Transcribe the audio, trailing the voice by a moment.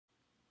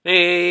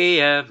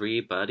Hey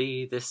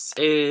everybody, this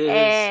is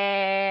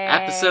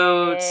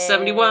episode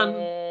 71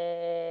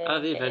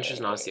 of the Adventures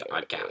in Odyssey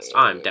Oddcast.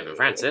 I'm Devin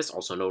Francis,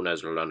 also known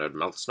as Leonard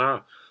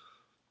Meltzner.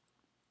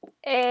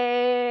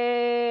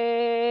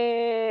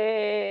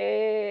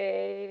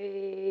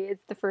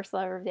 It's the first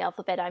letter of the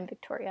alphabet. I'm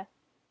Victoria.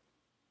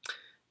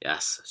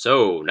 Yes,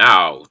 so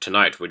now,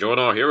 tonight, we join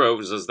our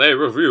heroes as they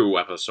review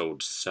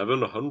episode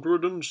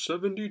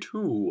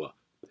 772.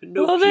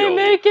 Pinocchio. Will they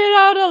make it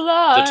out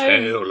alive? The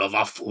Tale of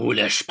a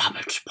Foolish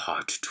Puppet,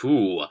 Part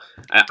 2.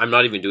 I'm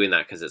not even doing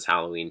that because it's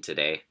Halloween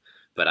today,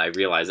 but I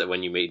realized that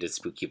when you made a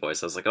spooky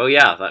voice, I was like, oh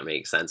yeah, that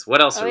makes sense.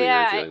 What else are we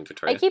reviewing,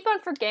 Victoria? I keep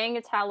on forgetting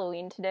it's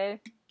Halloween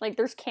today. Like,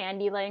 there's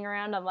candy laying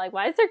around. I'm like,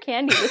 why is there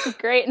candy? This is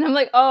great. And I'm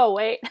like, oh,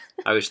 wait.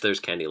 I wish there's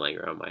candy laying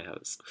around my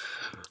house.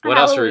 What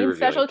else are we reviewing?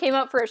 Halloween special came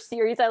out for a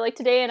series I like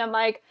today, and I'm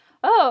like,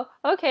 oh,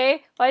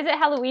 okay. Why is it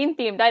Halloween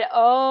themed?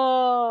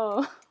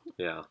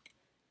 Yeah.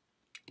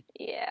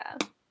 Yeah.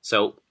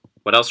 So,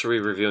 what else are we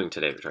reviewing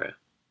today, Victoria?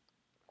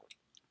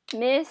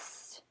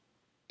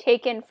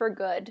 Mistaken for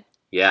Good.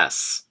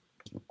 Yes.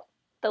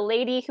 The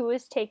lady who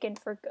was taken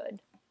for good.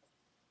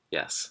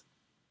 Yes.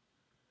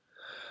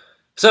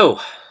 So,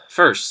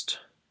 first,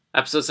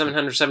 episode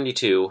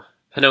 772,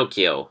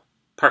 Pinocchio,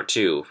 Part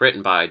 2,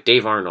 written by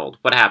Dave Arnold.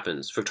 What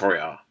happens,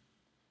 Victoria?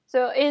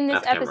 So, in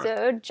this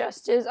episode,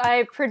 just as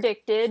I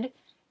predicted,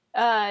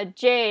 Pinocchio,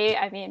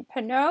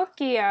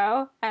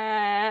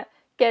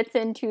 gets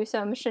into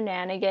some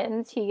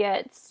shenanigans. He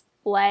gets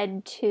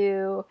led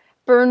to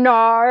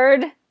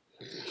Bernard.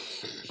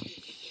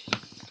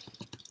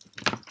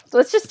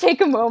 Let's just take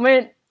a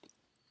moment.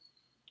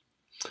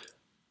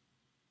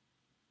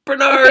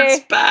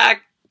 Bernard's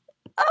back!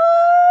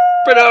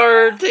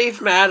 Bernard,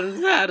 Dave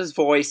Madden had his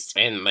voice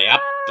in the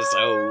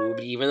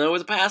episode. Even though it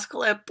was a past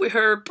clip, we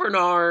heard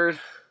Bernard.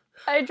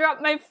 I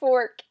dropped my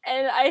fork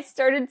and I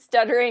started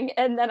stuttering,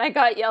 and then I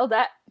got yelled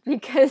at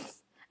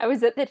because I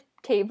was at the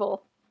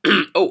table.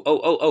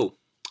 Oh.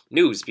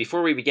 News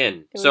before we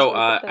begin. So,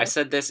 I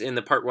said this in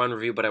the part 1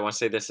 review, but I want to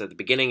say this at the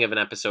beginning of an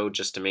episode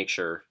just to make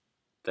sure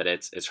that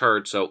it's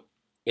heard. So,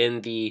 in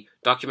the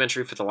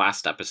documentary for the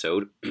last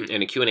episode,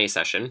 in a Q&A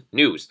session,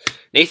 news.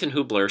 Nathan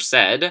Hubler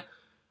said,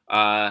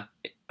 Jana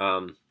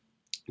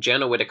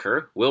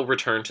Whittaker will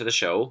return to the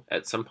show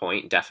at some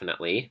point,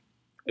 definitely.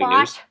 Big what?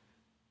 News.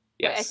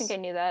 Yes. Wait, I think I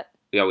knew that.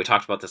 Yeah, we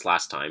talked about this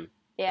last time.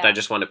 Yeah. But I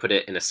just want to put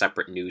it in a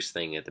separate news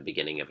thing at the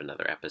beginning of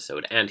another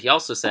episode. And he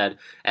also said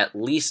at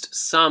least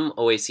some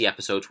OAC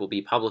episodes will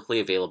be publicly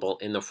available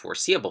in the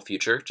foreseeable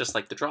future, just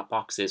like the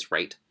Dropbox is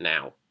right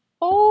now.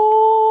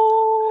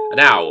 Oh!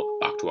 Now,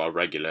 back to our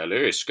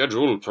regularly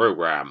scheduled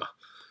program.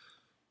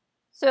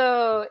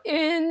 So,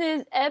 in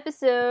this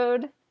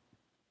episode,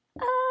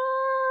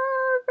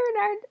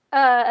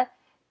 Bernard,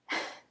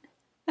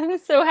 I'm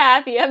so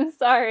happy. I'm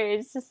sorry.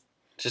 It's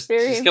just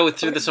go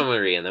through the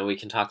summary and then we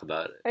can talk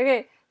about it.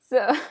 Okay.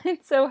 So,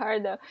 it's so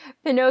hard, though.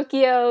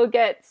 Pinocchio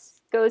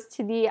goes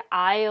to the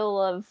Isle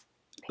of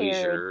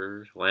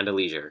Leisure. Land of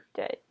Leisure.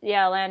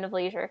 Yeah, Land of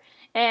Leisure.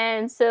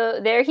 And so,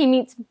 there he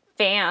meets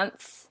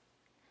Vance.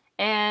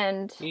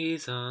 And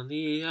he's on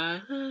the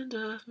island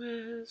of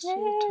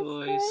misfit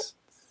toys.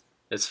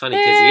 It's funny,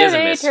 because he is a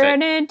misfit. They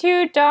turn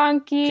into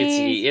donkeys.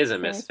 He is a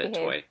misfit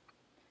toy.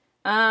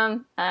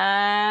 No,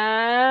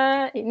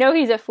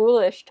 he's a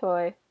foolish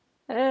toy.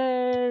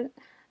 So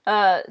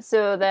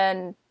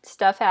then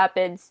stuff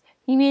happens.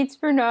 He meets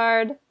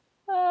Bernard.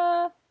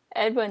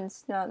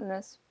 Edwin's not in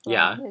this one.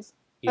 Yeah. He's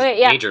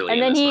majorly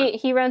and then in this one.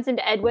 he runs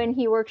into Edwin.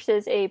 He works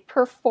as a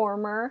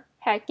performer.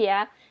 Heck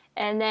yeah.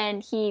 And then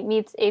he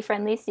meets a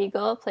friendly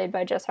seagull, played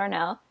by Jess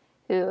Harnell,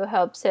 who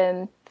helps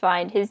him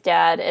find his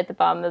dad at the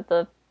bottom of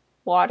the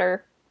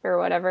water, or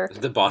whatever.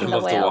 The bottom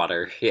of the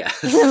water, yeah.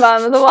 The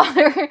bottom of the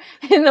water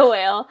in the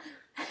whale.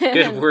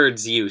 Good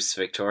words use,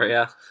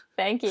 Victoria.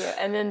 Thank you.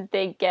 And then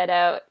they get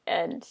out,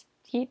 and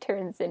he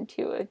turns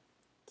into a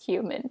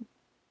human.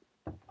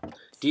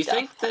 Do you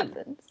think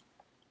that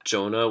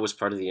Jonah was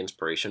part of the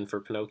inspiration for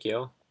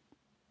Pinocchio?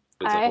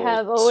 I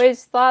have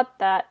always thought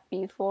that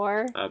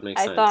before. That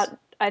makes sense.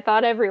 I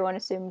thought everyone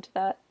assumed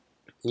that.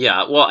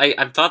 Yeah, well,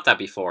 I've thought that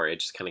before.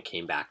 It just kind of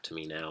came back to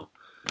me now.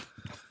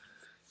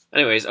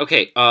 Anyways,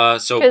 okay,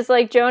 so... Because,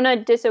 Jonah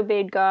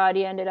disobeyed God,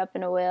 he ended up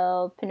in a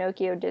whale.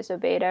 Pinocchio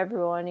disobeyed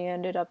everyone, he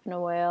ended up in a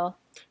whale.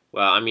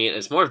 Well, I mean,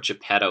 it's more of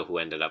Gepetto who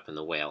ended up in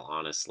the whale,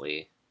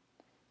 honestly.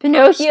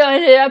 Pinocchio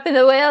ended up in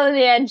the whale in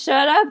the end.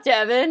 Shut up,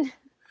 Devin!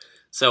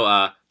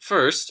 So,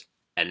 first,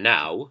 and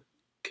now,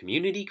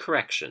 community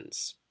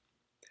corrections.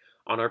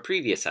 On our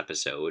previous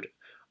episode...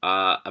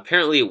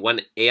 apparently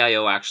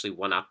AIOO actually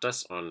one-upped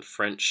us on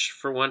French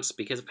for once,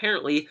 because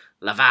apparently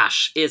la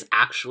vache is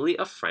actually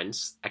a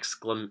French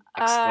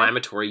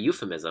exclamatory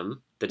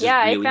euphemism that is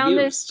really used. Yeah, I found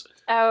this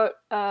out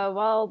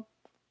while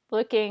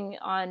looking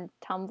on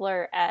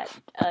Tumblr at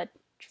a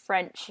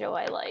French show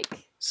I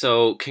like.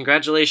 So,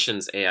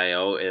 congratulations,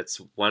 AIOO. It's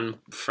 1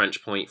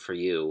 French point for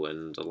you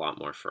and a lot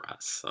more for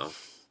us, so...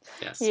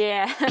 Yes.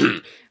 Yeah.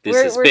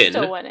 We're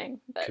still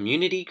winning. But...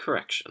 Community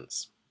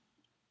corrections.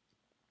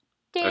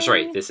 Ding. Oh,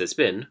 sorry, this has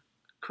been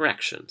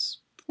corrections.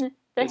 The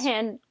Is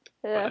hand,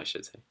 what I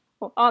should say.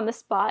 on the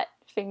spot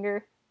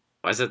finger.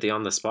 Why is it the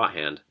on the spot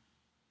hand?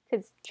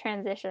 Because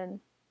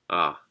transition.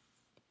 Ah.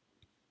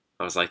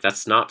 I was like,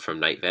 that's not from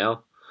Night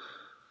Vale.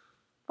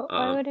 But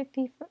why would it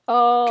be?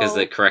 Because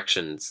the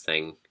corrections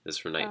thing is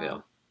from Night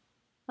Vale.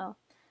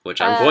 Which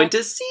I'm going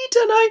to see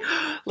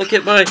tonight. Look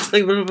at my...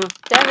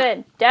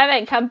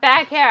 Devin, come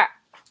back here.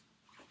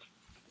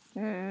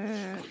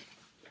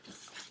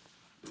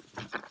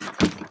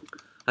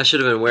 I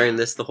should have been wearing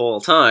this the whole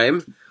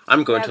time.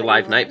 I'm going to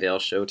live Night Vale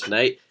show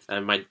tonight,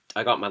 and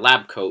I got my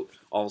lab coat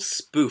all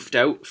spoofed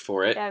out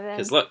for it.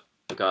 Because look,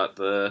 I got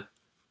the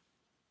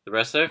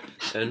rest there.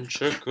 And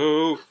check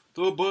out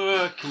the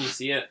back. Can you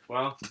see it?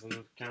 Well, on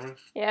the camera.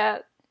 Yeah.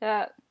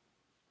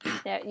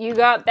 You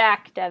got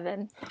back,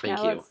 Devin.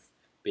 Thank you.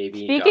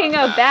 Baby. Speaking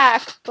of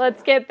back,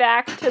 let's get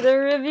back to the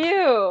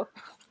review.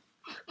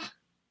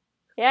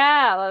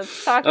 Yeah,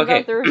 let's talk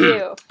about the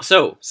review.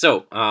 So,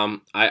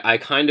 I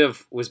kind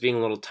of was being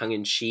a little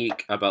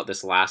tongue-in-cheek about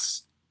this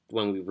last,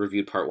 when we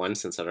reviewed part 1,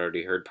 since I'd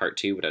already heard part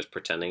 2, but I was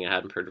pretending I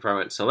hadn't heard part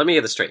 1. So let me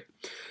get this straight.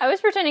 I was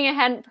pretending I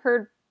hadn't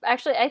heard,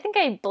 actually, I think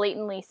I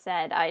blatantly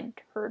said I'd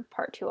heard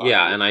part 2 already.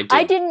 Yeah, and I did.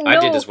 I didn't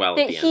know as well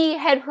that he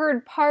had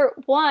heard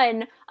part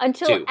 1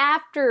 until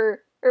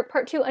after... Or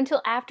part 2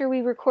 until after we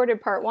recorded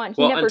part 1.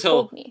 He never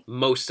told me.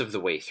 Most of the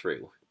way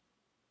through.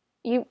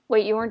 You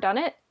weren't done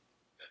it?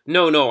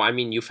 No. I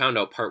mean, you found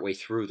out partway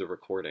through the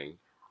recording.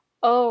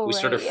 Oh, we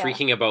started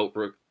freaking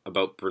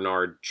about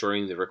Bernard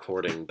during the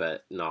recording,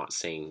 but not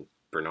saying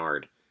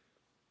Bernard.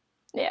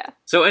 Yeah.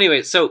 So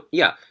anyway,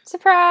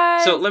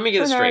 surprise. So let me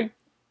get it straight.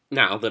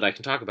 Now that I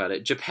can talk about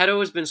it,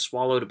 Gepetto has been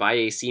swallowed by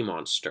a sea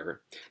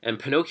monster, and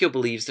Pinocchio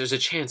believes there's a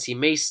chance he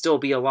may still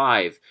be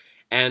alive.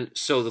 And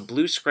so the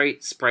Blue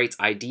Sprite's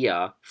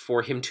idea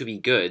for him to be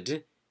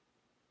good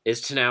is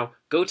to now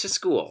go to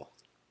school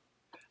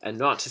and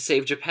not to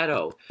save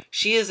Gepetto.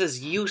 She is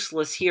as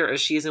useless here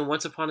as she is in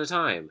Once Upon a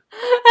Time.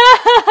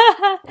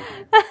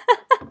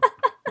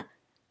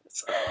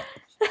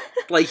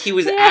 Like, he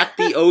was at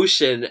the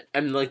ocean,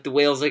 and, like, the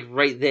whale's, like,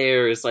 right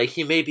there. It's like,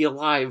 he may be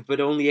alive, but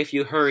only if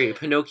you hurry.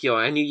 Pinocchio,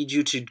 I need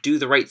you to do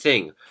the right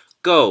thing.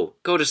 Go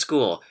to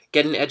school.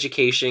 Get an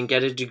education,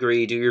 get a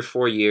degree, do your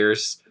 4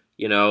 years.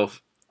 You know,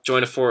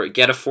 get a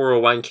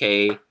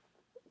 401k,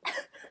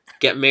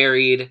 get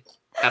married,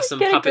 have some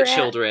puppet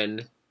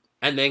children,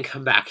 and then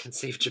come back and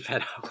save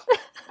Gepetto.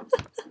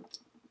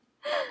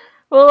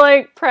 Well,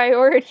 like,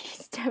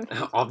 priorities,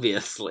 Devin.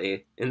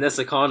 Obviously. In this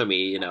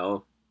economy, you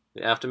know,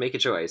 you have to make a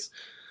choice.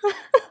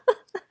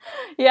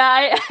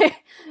 Yeah,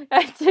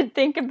 I did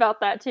think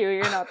about that too.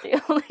 You're not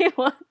the only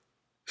one.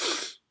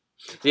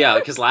 Yeah,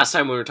 because last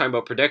time when we were talking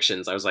about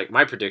predictions, I was like,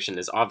 my prediction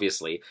is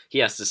obviously he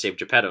has to save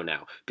Gepetto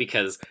now,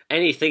 because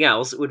anything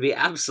else would be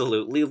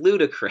absolutely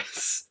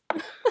ludicrous.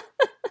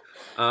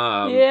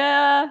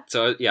 Yeah.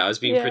 So, yeah, I was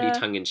being pretty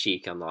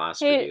tongue-in-cheek on the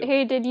last review.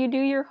 Hey, did you do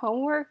your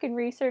homework and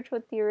research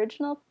what the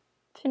original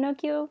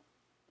Pinocchio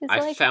is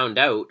like? I found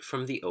out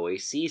from the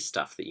OAC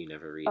stuff that you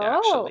never read,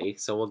 actually,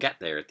 so we'll get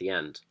there at the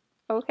end.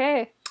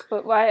 Okay,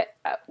 but why?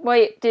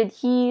 Wait, did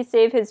he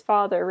save his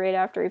father right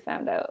after he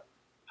found out?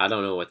 I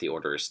don't know what the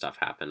order of stuff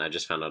happened. I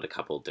just found out a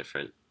couple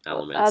different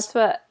elements.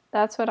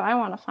 That's what I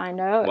want to find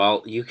out.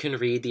 Well, you can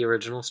read the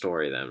original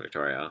story then,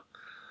 Victoria.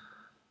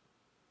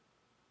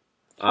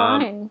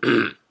 Fine.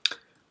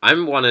 I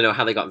want to know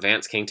how they got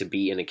Vance King to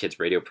be in a kids'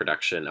 radio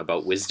production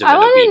about wisdom and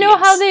obedience. I want to know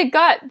how they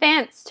got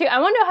Vance, too. I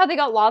want to know how they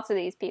got lots of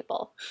these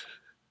people.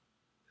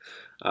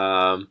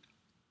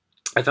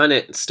 I find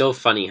it still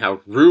funny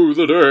how Rue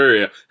the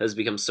Day has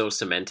become so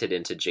cemented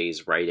into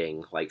Jay's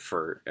writing, like,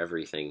 for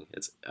everything.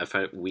 I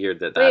find it weird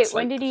that's Wait, like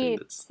when did he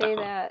say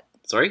that?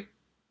 Sorry?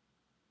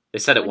 They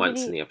said it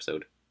once in the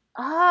episode.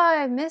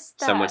 I missed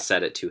that. Someone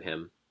said it to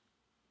him.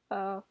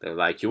 Oh. They're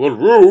like, you will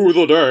rue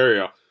the day!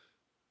 And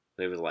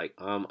he was like,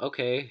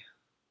 okay.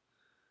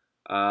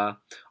 I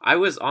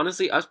was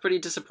pretty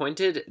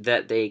disappointed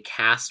that they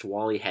cast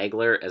Wally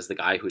Hagler as the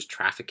guy who's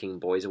trafficking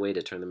boys away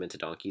to turn them into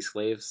donkey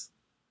slaves.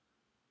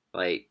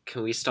 Like,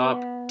 can we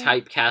stop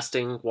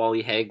typecasting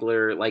Wally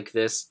Hagler like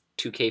this?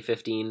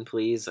 2K15,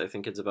 please. I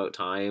think it's about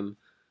time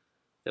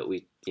that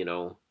we,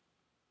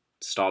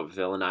 stop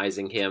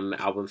villainizing him.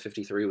 Album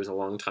 53 was a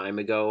long time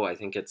ago. I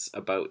think it's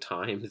about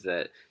time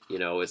that,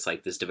 it's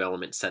like this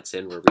development sets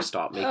in where we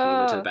stop making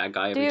him into the bad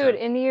guy every time. Dude,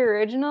 in the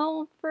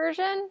original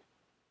version,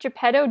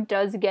 Gepetto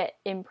does get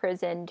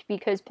imprisoned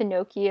because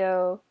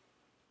Pinocchio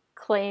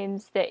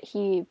claims that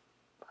he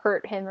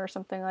hurt him or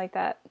something like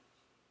that.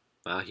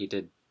 He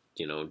did,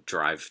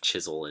 drive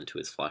chisel into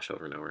his flesh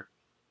over and over.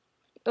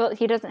 Well,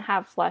 he doesn't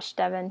have flesh,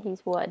 Devin.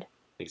 He's wood.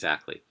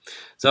 Exactly.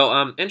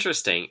 So,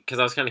 interesting, because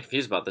I was kind of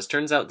confused about this.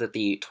 Turns out that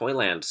the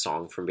Toyland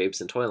song from Babes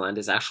in Toyland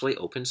is actually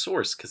open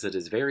source, because it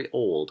is very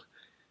old.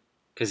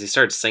 Because he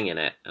started singing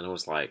it, and I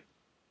was like...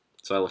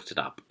 So I looked it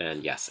up,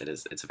 and yes, it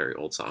is. It's a very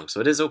old song, so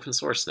it is open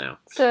source now.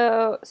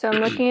 So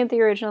I'm looking at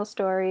the original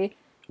story.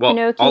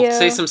 Well, I'll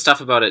say some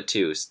stuff about it,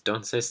 too.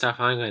 Don't say stuff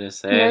I'm going to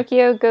say.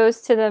 Pinocchio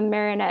goes to the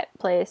marionette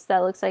place.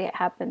 That looks like it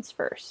happens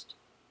first.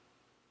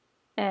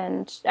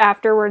 And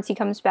afterwards he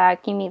comes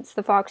back, he meets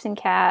the fox and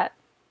cat,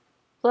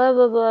 blah,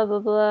 blah, blah, blah,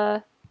 blah.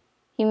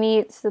 He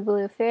meets the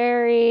blue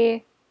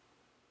fairy.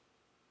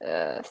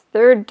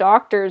 Third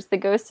Doctor's the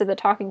ghost of the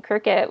talking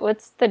cricket.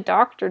 What's the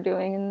Doctor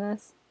doing in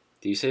this?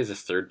 Do you say the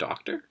third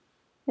Doctor?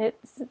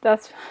 It's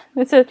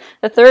the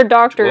third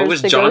Doctor. What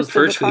was John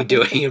Pertwee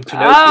doing in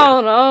Pinocchio? I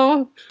don't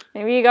know.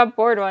 Maybe he got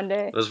bored one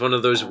day. It was one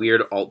of those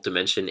weird alt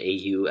dimension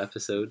AIOO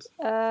episodes.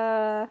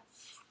 Blah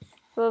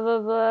blah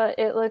blah.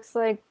 It looks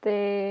like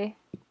they.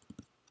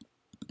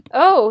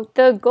 Oh,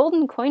 the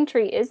golden coin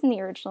tree is in the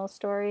original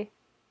story.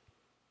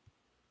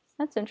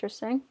 That's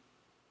interesting.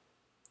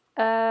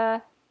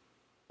 Oh,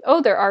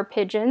 there are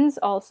pigeons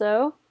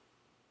also.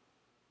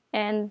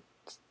 And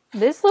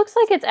this looks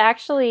like it's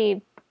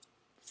actually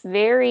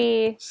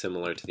very...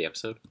 similar to the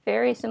episode?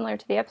 Very similar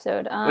to the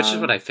episode. Which is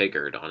what I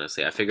figured,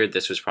 honestly. I figured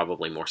this was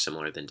probably more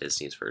similar than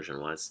Disney's version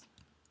was.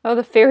 Oh,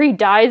 the fairy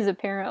dies,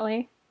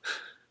 apparently.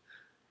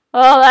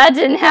 Oh, that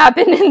didn't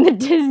happen in the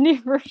Disney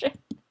version.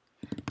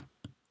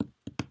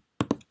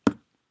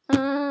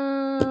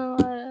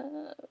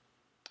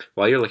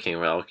 While you're looking,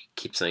 I'll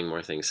keep saying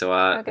more things. So,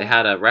 Okay. They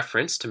had a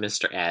reference to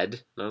Mr.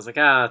 Ed, and I was like,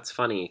 it's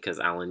funny, because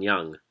Alan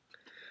Young.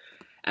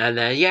 And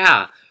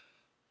then,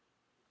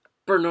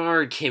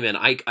 Bernard came in.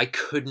 I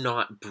could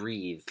not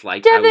breathe.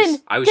 Like, Devin!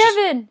 I was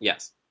Devin! just...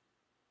 Yes.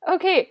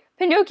 Okay,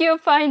 Pinocchio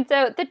finds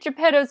out that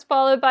Gepetto's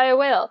followed by a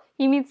whale.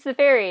 He meets the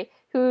fairy,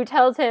 who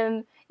tells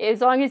him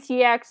as long as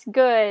he acts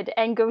good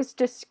and goes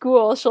to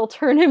school, she'll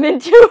turn him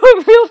into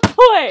a real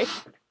boy.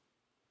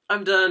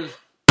 I'm done.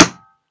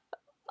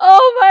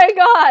 Oh my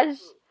gosh!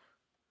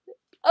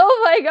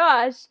 Oh my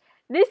gosh!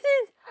 This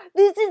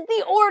is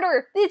the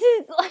order! This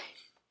is like...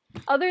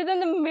 Other than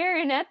the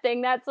marionette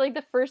thing, that's like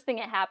the first thing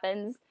that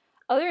happens.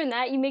 Other than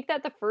that, you make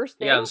that the first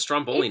thing. Yeah, and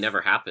Stromboli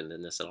never happened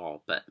in this at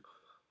all, but...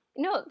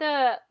 No,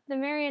 the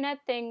marionette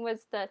thing was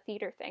the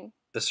theater thing.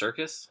 The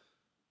circus?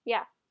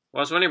 Yeah.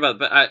 Well, I was wondering about,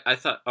 but I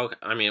thought, okay,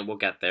 I mean, we'll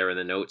get there in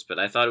the notes, but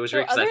I thought it was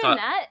weird because I thought...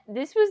 Other than that,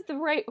 this was the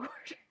right order.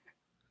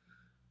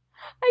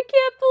 I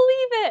can't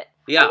believe it.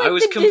 Yeah, I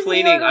was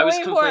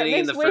complaining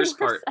in the first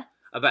more part sense.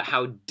 about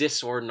how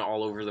disordered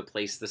all over the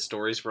place the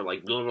stories were,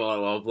 like, blah, blah,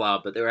 blah,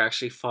 blah, but they were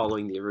actually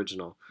following the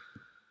original.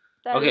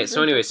 Okay,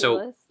 so anyway,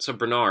 so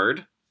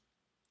Bernard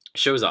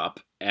shows up,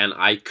 and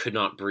I could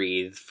not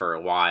breathe for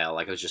a while.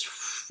 Like, I was just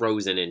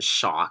frozen in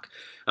shock.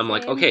 I'm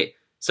like, okay,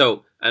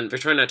 so, and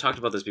Victoria and I talked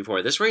about this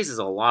before, this raises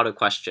a lot of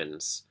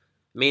questions.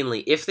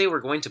 Mainly, if they were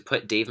going to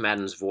put Dave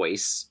Madden's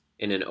voice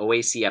in an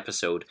OAC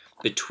episode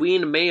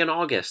between May and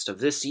August of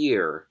this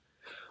year,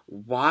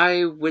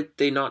 why would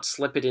they not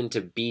slip it into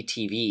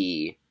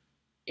BTV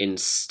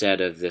instead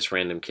of this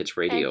Random Kids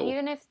Radio? And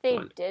even if they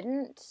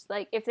didn't,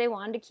 like, if they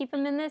wanted to keep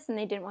him in this and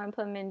they didn't want to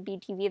put him in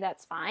BTV,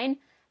 that's fine.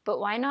 But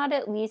why not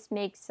at least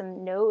make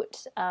some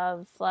note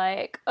of,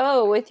 like,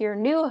 oh, with your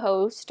new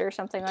host or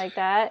something like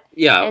that?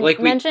 Yeah, and like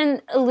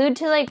allude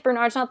to, like,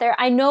 Bernard's not there.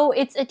 I know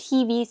it's a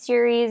TV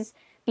series,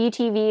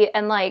 BTV,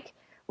 and, like,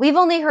 we've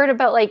only heard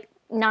about, like,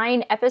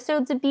 9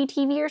 episodes of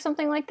BTV or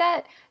something like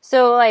that.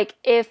 So, like,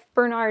 if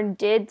Bernard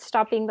did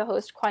stop being the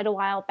host quite a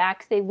while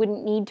back, they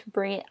wouldn't need to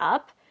bring it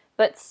up.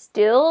 But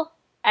still,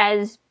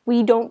 as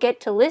we don't get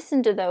to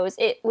listen to those,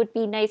 it would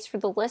be nice for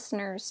the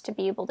listeners to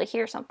be able to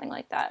hear something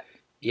like that.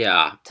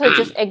 Yeah. To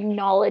just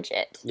acknowledge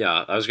it.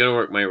 Yeah, I was going to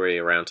work my way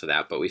around to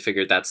that, but we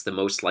figured that's the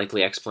most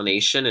likely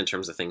explanation in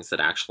terms of things that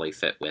actually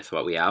fit with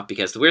what we have.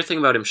 Because the weird thing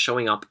about him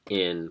showing up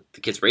in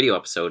the Kids Radio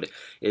episode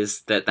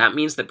is that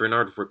means that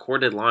Bernard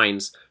recorded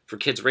lines for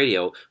Kids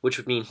Radio, which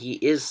would mean he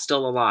is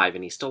still alive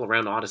and he's still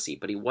around Odyssey,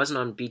 but he wasn't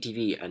on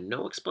BTV and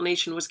no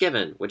explanation was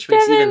given, which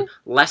makes even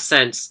less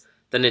sense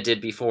than it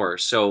did before.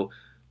 So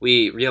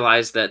we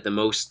realized that the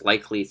most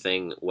likely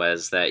thing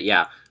was that,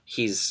 yeah,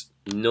 he's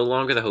no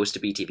longer the host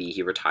of BTV.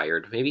 He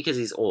retired, maybe because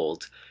he's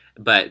old,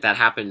 but that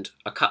happened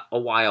a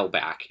while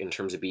back in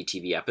terms of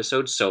BTV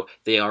episodes, so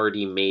they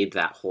already made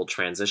that whole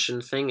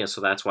transition thing, and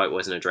so that's why it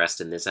wasn't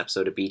addressed in this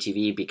episode of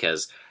BTV,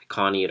 because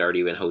Connie had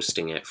already been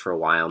hosting it for a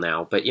while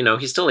now. But, you know,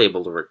 he's still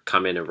able to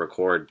come in and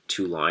record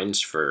 2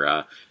 lines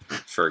for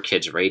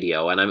Kids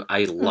Radio, and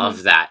I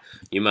love that.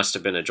 You must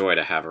have been a joy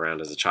to have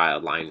around as a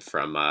child line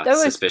from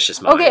Suspicious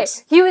Minds. Okay,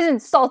 he was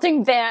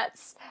insulting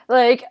Vance.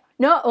 Like,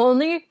 not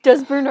only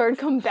does Bernard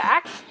come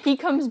back, he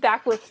comes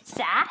back with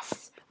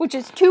sass, which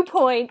is 2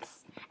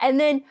 points, and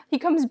then he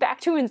comes back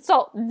to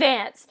insult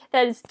Vance.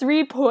 That is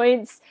 3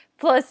 points,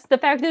 plus the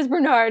fact is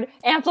Bernard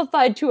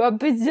amplified to a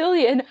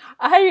bazillion.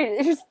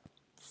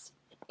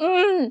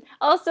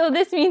 Also,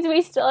 this means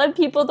we still have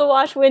people to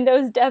wash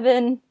windows,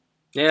 Devin.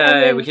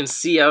 Yeah, we can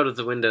see out of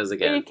the windows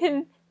again. We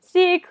can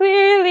see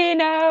clearly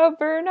now.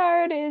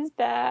 Bernard is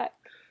back.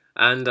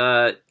 And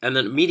then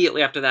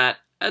immediately after that,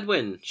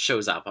 Edwin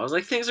shows up. I was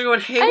like, things are going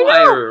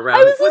haywire around.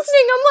 I was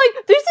listening. I'm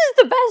like, this is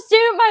the best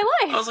day of my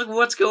life. I was like,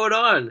 what's going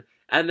on?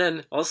 And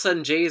then all of a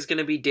sudden, Jay is going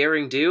to be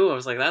Daring Do. I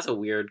was like, that's a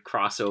weird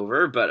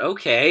crossover, but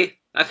okay.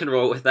 I can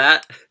roll with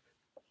that.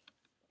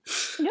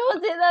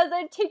 Don't say that as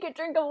I take a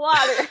drink of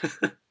water.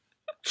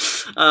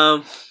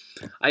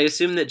 I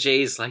assume that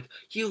Jay's like,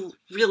 "You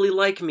really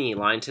like me,"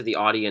 line to the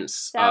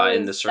audience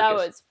in the circus. That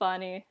was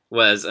funny.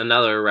 Was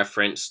another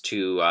reference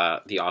to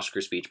the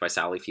Oscar speech by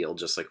Sally Field,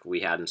 just like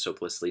we had in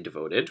Hopelessly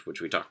Devoted,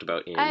 which we talked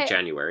about in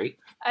January.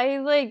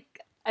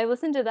 I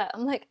listened to that.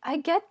 I'm like, I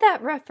get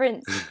that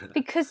reference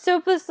because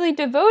Hopelessly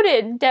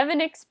Devoted,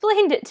 Devin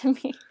explained it to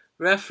me.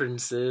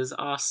 References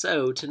are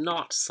so to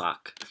not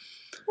suck.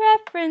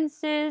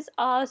 References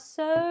are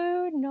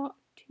so not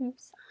to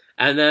suck.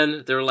 And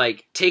then they're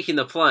like taking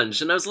the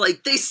plunge, and I was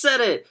like, they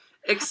said it!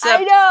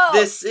 Except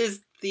this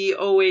is the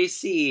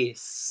OAC.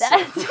 So.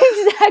 That's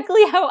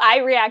exactly how I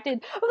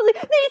reacted. I was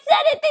like, they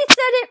said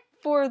it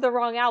for the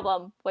wrong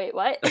album. Wait,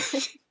 what?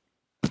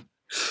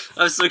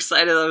 I was so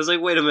excited. I was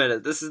like, wait a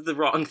minute, this is the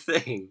wrong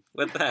thing.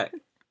 What the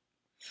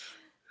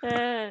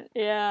heck?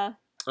 Yeah.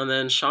 And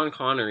then Sean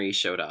Connery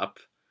showed up.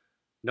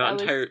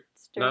 Not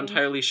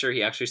entirely sure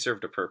he actually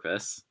served a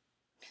purpose.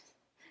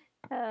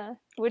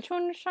 Which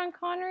one was Sean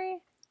Connery?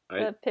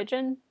 The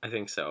pigeon? I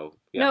think so.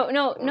 Yeah.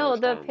 No.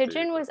 The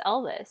pigeon was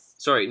Elvis.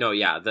 Sorry, no,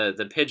 yeah.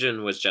 The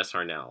pigeon was Jess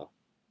Harnell.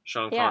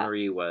 Sean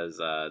Connery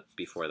was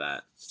before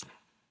that.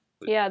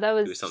 Yeah, that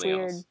was something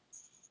weird. Else.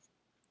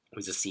 It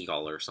was a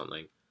seagull or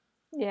something.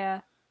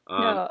 Yeah.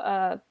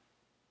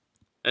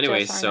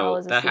 Anyway,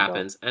 so that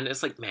happens, and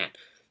it's like, man,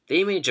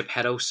 they made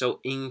Gepetto so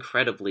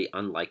incredibly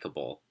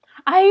unlikable.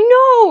 I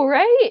know,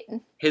 right?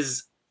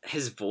 His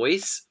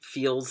voice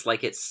feels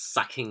like it's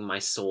sucking my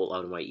soul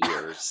out of my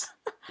ears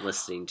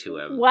listening to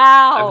him.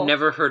 Wow. I've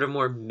never heard a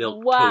more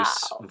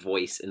milquetoast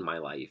voice in my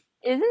life.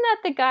 Isn't that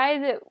the guy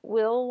that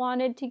Will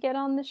wanted to get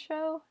on the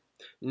show?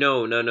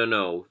 No.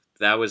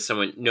 That was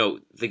someone... No,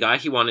 the guy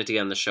he wanted to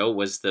get on the show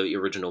was the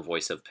original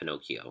voice of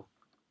Pinocchio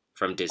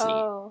from Disney.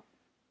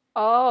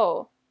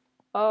 Oh,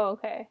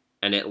 okay.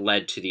 And it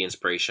led to the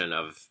inspiration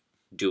of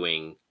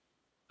doing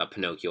a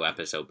Pinocchio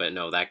episode. But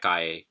no, that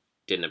guy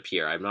didn't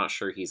appear. I'm not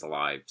sure he's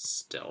alive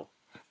still.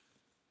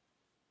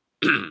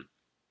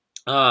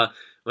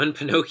 When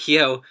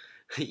Pinocchio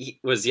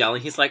was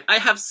yelling, he's like, I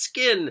have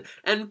skin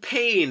and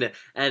pain!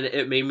 And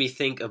it made me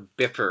think of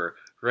Bipper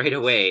right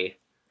away.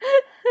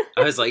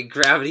 I was like,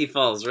 Gravity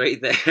Falls right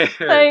there.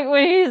 Like,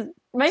 when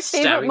my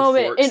favorite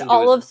moment in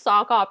all of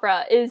sock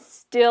opera is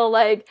still,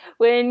 like,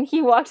 when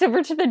he walks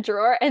over to the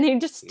drawer and he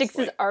just sticks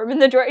his arm in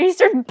the drawer and he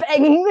starts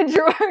banging the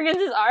drawer against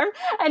his arm.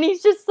 And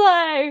he's just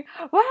like,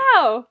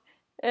 wow!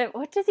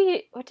 What does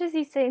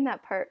he say in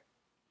that part?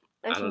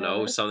 I don't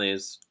know. Something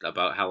is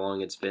about how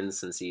long it's been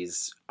since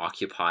he's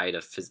occupied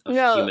a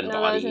human body.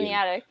 No, that was in the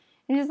attic.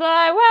 And he's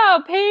like,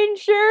 wow, pain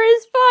sure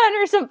is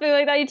fun, or something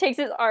like that. He takes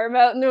his arm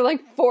out, and they're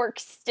like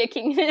forks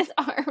sticking in his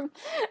arm.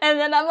 And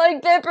then I'm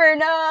like, Bipper,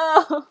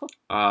 no!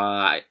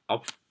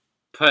 I'll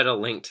put a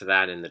link to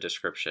that in the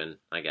description,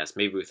 I guess.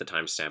 Maybe with a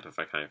timestamp if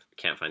I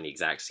can't find the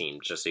exact scene,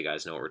 just so you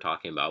guys know what we're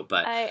talking about.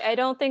 But I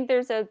don't think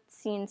there's a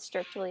scene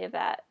strictly of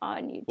that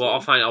on YouTube.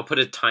 Well, I'll put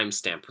a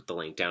timestamp with the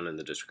link down in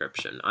the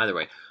description. Either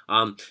way.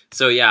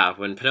 So yeah,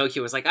 when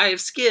Pinocchio was like, I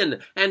have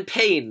skin and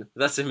pain,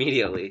 that's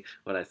immediately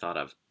what I thought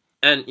of.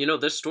 And, you know,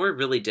 the story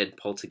really did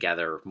pull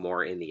together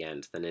more in the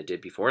end than it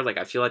did before. Like,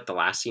 I feel like the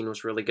last scene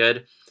was really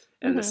good.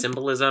 And the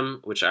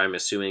symbolism, which I'm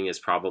assuming is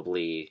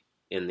probably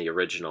in the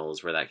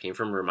originals where that came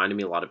from, reminded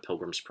me a lot of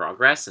Pilgrim's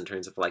Progress in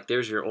terms of, like,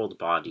 there's your old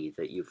body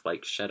that you've,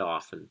 like, shed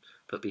off and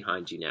put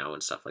behind you now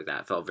and stuff like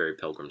that. It felt very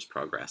Pilgrim's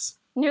Progress.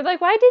 And you're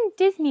like, why didn't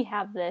Disney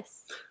have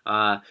this?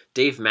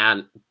 Dave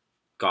Mann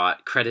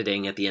got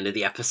crediting at the end of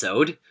the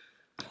episode.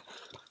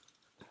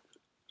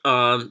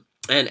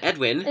 And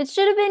Edwin... It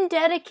should have been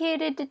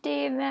dedicated to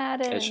Dave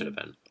Madden. It should have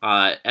been.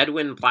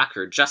 Edwin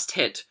Blacker just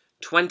hit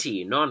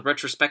 20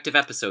 non-retrospective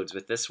episodes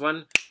with this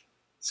one.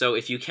 So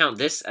if you count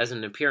this as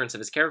an appearance of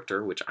his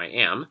character, which I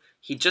am,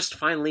 he just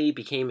finally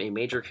became a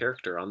major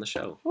character on the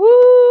show.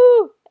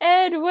 Woo!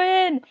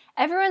 Edwin!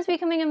 Everyone's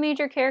becoming a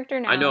major character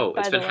now. I know.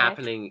 It's been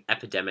happening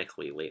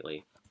epidemically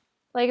lately.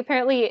 Like,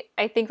 apparently,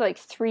 I think,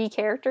 3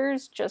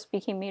 characters just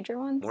became major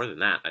ones. More than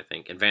that, I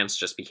think. And Vance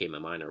just became a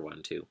minor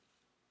one, too.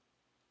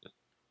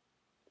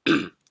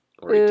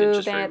 Or he did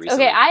just very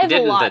recently. Okay, I have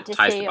a lot to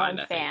say on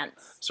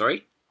Vance.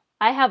 Sorry?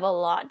 I have a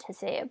lot to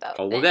say about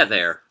Vance. We'll get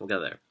there.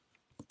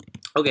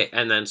 Okay,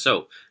 and then,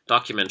 so,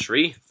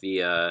 documentary,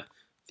 the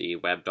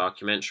web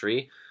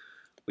documentary.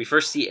 We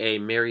first see a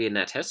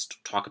marionettist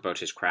talk about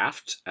his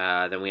craft.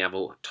 Then we have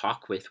a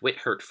talk with Whit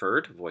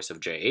Hertford, voice of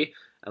Jay,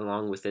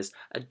 along with this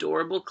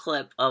adorable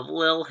clip of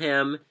Lil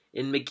Him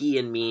in McGee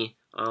and Me.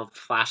 I'll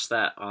flash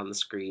that on the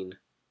screen.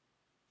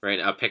 Right,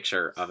 a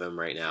picture of him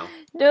right now.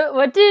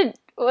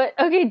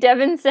 Okay,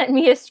 Devin sent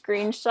me a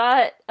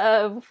screenshot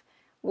of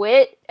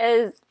Whit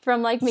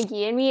from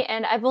McGee and Me,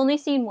 and I've only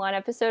seen one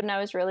episode and I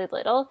was really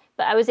little,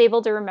 but I was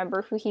able to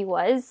remember who he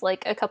was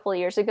a couple of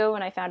years ago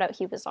when I found out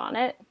he was on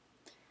it.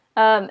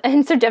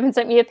 And so Devin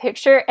sent me a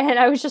picture and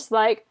I was just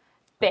like,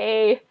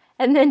 bae.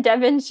 And then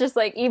Devin's just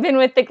even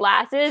with the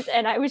glasses,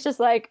 and I was just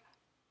like,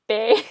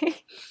 bae.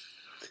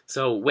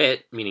 So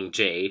Whit, meaning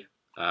Jay,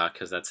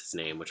 because that's his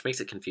name, which makes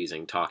it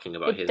confusing talking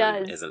about him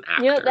as an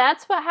actor.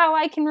 That's how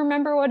I can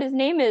remember what his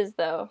name is,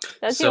 though.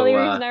 That's the only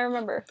reason I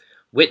remember.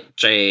 Whit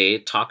J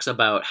talks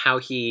about how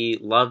he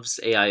loves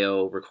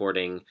AIO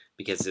recording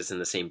because it's in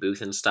the same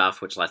booth and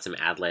stuff, which lets him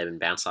ad-lib and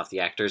bounce off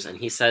the actors, and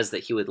he says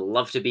that he would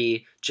love to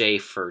be Jay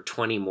for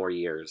 20 more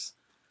years.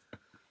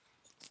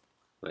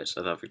 Which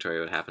I thought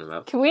Victoria would happen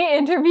about. Can we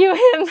interview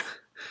him?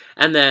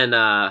 And then,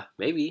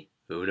 maybe,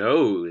 who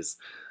knows?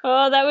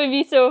 Oh, that would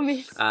be so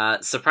amazing.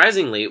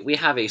 Surprisingly, we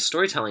have a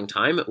storytelling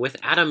time with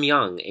Adam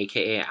Young,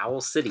 aka Owl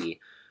City,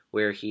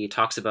 where he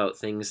talks about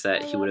things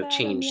that he would have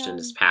changed in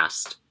his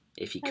past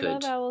if he could. I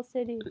love Owl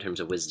City. In terms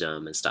of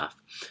wisdom and stuff.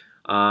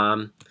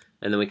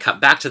 And then we cut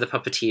back to the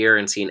puppeteer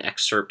and see an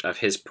excerpt of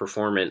his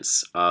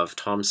performance of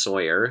Tom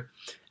Sawyer.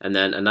 And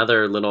then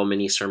another little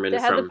mini sermon They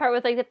had the part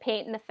with, like, the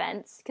paint and the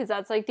fence, because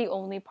that's, like, the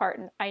only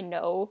part I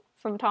know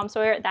from Tom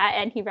Sawyer. That,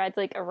 and he rides,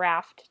 like, a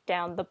raft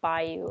down the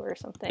bayou or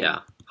something.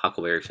 Yeah,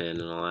 Huckleberry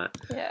Finn and all that.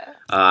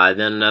 Yeah.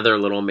 Then another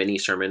little mini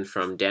sermon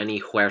from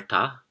Danny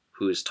Huerta,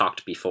 who's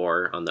talked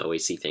before on the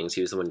OAC things. He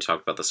was the one who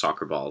talked about the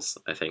soccer balls,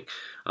 I think.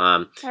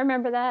 I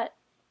remember that.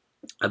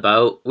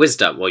 About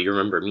wisdom. Well, you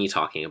remember me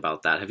talking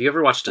about that. Have you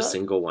ever watched a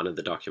single one of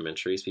the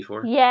documentaries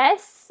before?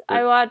 Yes,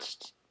 I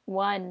watched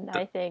one,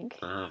 I think.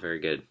 Oh, very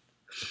good.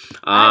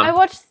 I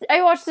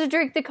watched the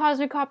Drake the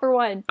Cosmic Copper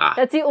one.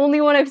 That's the only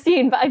one I've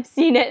seen, but I've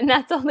seen it, and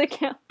that's all that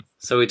counts.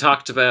 So we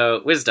talked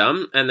about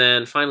wisdom, and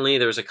then finally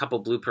there was a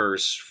couple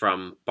bloopers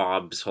from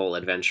Bob's whole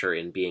adventure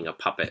in being a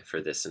puppet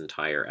for this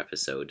entire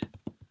episode.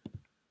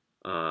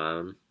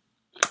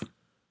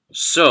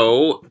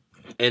 So,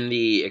 in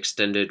the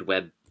extended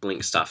web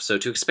link stuff. So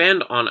to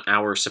expand on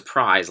our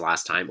surprise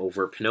last time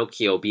over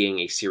Pinocchio being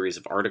a series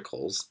of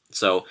articles.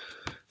 So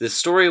this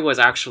story was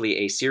actually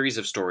a series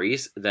of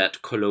stories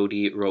that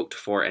Collodi wrote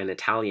for an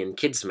Italian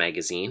kids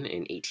magazine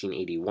in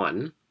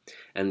 1881.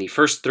 And the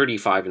first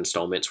 35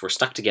 installments were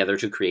stuck together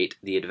to create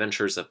The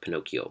Adventures of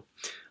Pinocchio.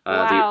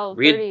 Wow,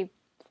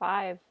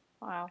 35.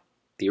 Wow.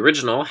 The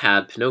original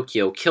had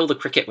Pinocchio kill the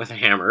cricket with a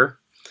hammer.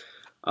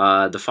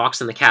 The fox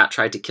and the cat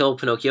tried to kill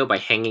Pinocchio by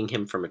hanging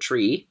him from a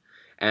tree.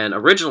 And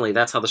originally,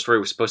 that's how the story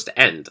was supposed to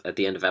end, at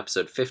the end of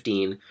episode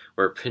 15,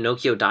 where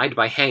Pinocchio died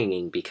by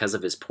hanging because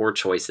of his poor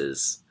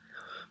choices.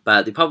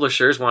 But the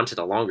publishers wanted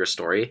a longer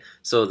story,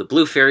 so the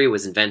Blue Fairy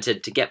was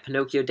invented to get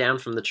Pinocchio down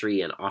from the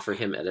tree and offer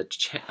him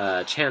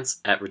a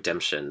chance at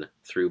redemption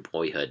through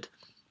boyhood.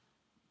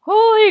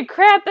 Holy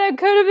crap, that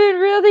could have been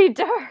really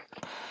dark!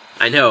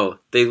 I know,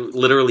 they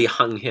literally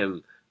hung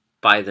him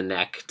by the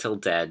neck till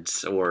dead,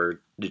 or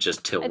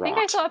just till rot. I think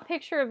I saw a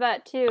picture of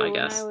that, too, I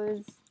guess. when I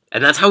was...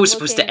 And that's how it was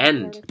supposed to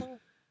end.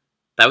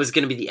 That was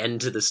going to be the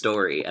end to the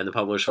story, and the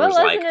publisher was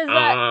like, is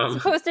that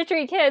supposed to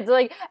treat kids?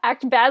 Like,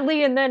 act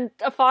badly, and then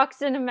a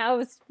fox and a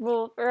mouse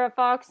will, or a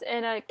fox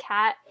and a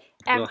cat,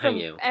 will hang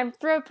you.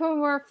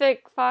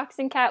 Anthropomorphic fox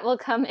and cat will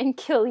come and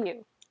kill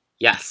you.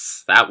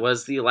 Yes, that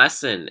was the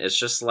lesson. It's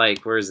just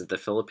like, where is it, the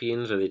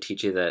Philippines, where they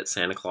teach you that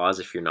Santa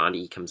Claus, if you're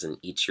naughty, comes and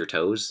eats your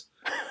toes?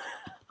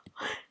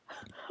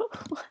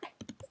 What?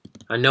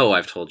 I know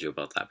I've told you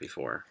about that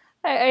before.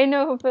 I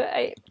know, but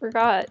I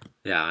forgot.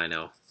 Yeah, I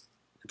know.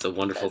 It's a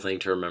wonderful thing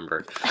to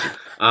remember.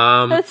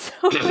 That's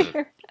so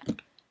weird.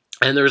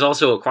 And there was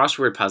also a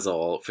crossword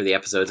puzzle for the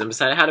episodes, and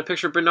beside it had a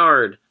picture of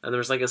Bernard, and there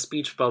was like a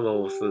speech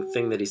bubble with the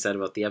thing that he said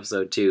about the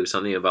episode too.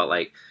 Something about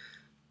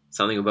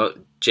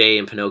Jay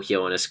and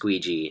Pinocchio and a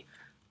squeegee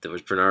that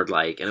was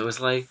Bernard-like, and it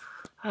was like,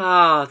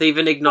 they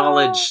even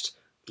acknowledged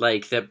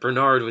like that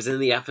Bernard was in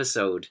the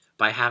episode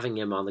by having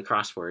him on the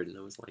crossword, and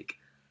I was like,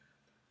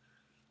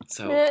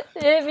 so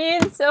it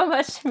means so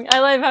much to me. I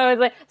love how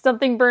it's like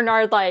something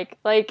Bernard like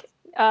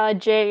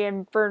Jay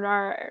and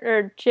Bernard,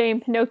 or Jay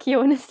and Pinocchio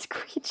and a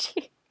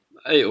squeegee.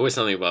 It was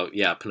something about,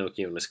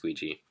 Pinocchio and a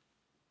squeegee.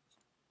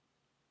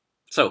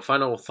 So,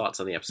 final thoughts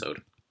on the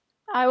episode.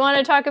 I want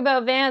to talk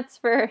about Vance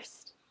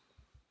first.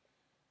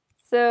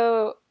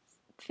 So,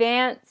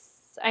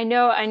 Vance, I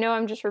know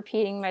I'm just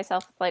repeating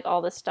myself with like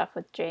all this stuff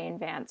with Jay and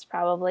Vance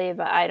probably,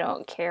 but I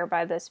don't care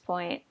by this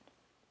point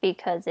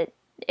because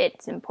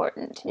it's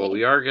important to me. Well,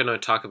 we are going to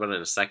talk about it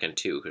in a second,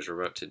 too, because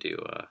we're about to do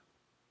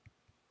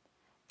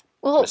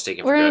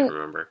Mistaken for Good,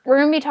 remember? We're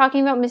going to be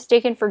talking about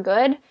Mistaken for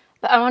Good,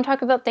 but I want to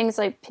talk about things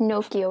like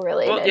Pinocchio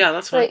related. Well, yeah,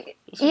 that's fine. Like,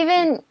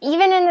 even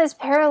in this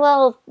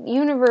parallel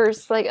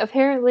universe, like,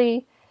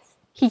 apparently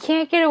he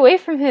can't get away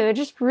from him. It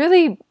just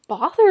really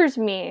bothers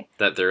me.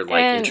 That they're,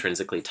 like,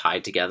 intrinsically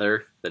tied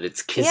together? That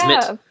it's kismet?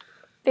 Yeah.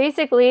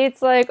 Basically,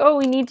 it's like, oh,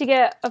 we need to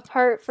get a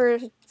part for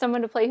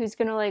someone to play who's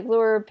going to, like,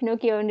 lure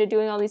Pinocchio into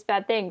doing all these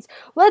bad things.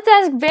 Let's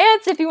ask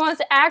Vance if he wants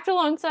to act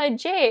alongside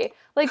Jay.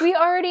 Like, we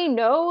already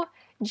know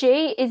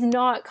Jay is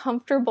not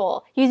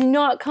comfortable. He's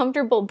not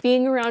comfortable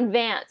being around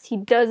Vance. He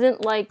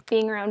doesn't like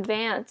being around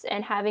Vance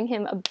and having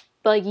him,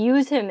 like,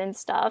 use him and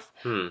stuff.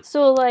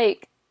 So,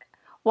 like,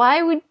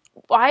 why would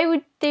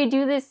they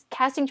do this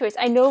casting choice?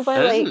 I know,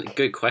 but, that is a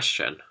good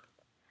question.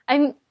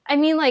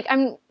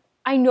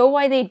 I know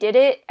why they did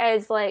it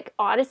as, like,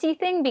 Odyssey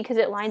thing, because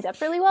it lines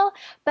up really well.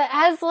 But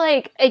as,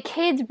 like, a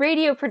kid's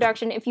radio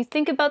production, if you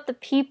think about the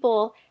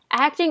people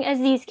acting as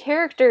these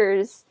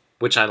characters...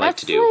 Which I like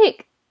to do.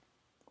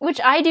 Which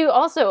I do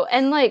also.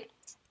 And, like,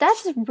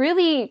 that's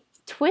really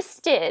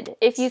twisted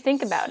if you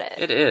think about it.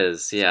 It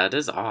is. Yeah, it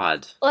is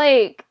odd.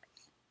 Like,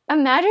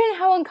 imagine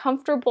how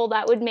uncomfortable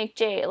that would make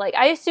Jay. Like,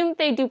 I assume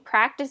they do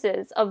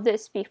practices of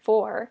this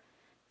before.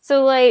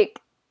 So,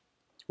 like...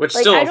 Which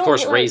still, of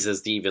course,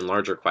 raises the even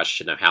larger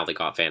question of how they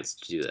got Vance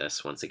to do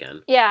this, once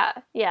again. Yeah.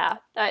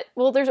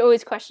 Well, there's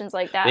always questions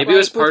like that. Maybe it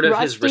was part of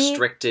his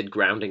restricted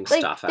grounding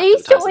stuff. They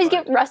used to always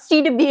get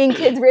Rusty to be in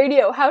kids'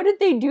 radio. How did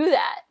they do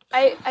that?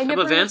 I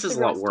never. But Vance is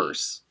a lot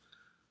worse.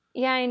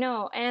 Yeah, I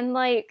know. And,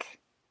 like...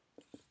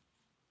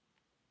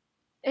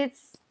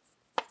 It's...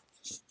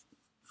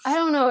 I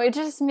don't know. It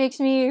just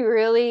makes me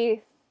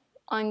really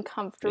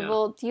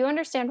uncomfortable. Yeah. Do you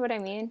understand what I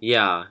mean?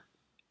 Yeah.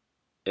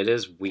 It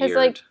is weird. Because,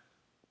 like...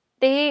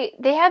 They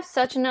have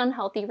such an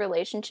unhealthy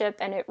relationship,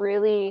 and it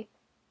really,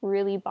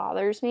 really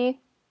bothers me.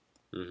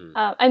 Mm-hmm.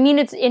 I mean,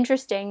 it's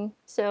interesting,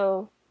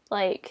 so,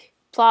 like,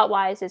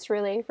 plot-wise, it's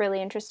really,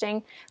 really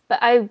interesting. But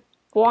I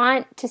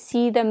want to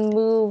see them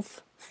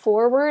move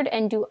forward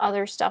and do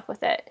other stuff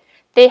with it.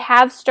 They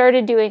have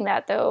started doing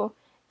that, though.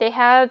 They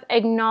have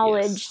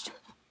acknowledged,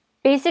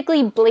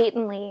 basically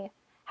blatantly,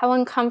 how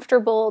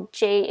uncomfortable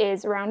Jay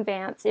is around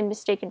Vance in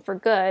Mistaken for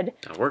Good.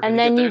 Oh, we're going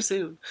to get there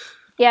soon.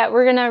 Yeah,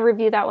 we're going to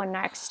review that one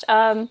next.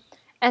 And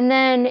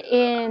then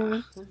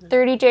in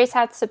 30 Days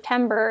South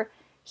September,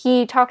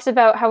 he talks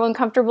about how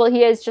uncomfortable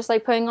he is just,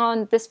 like, putting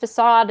on this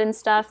facade and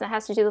stuff that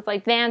has to do with,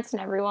 like, Vance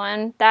and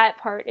everyone. That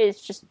part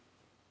is just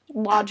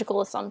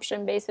logical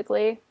assumption,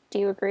 basically. Do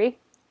you agree?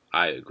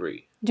 I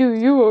agree. Do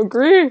you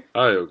agree?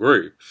 I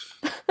agree.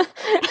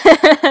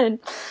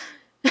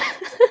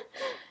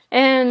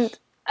 and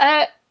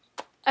I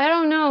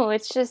don't know.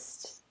 It's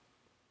just...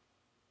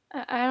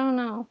 I don't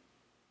know.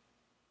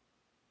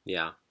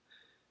 Yeah.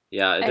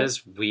 Yeah, it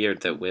is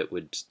weird that Whit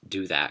would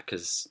do that,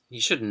 because you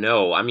should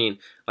know. I mean,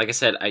 like I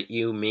said,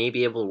 you may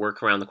be able to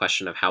work around the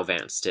question of how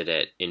Vance did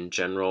it in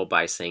general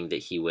by saying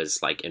that he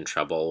was, like, in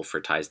trouble for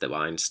ties that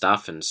bind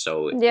stuff, and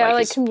so... Yeah,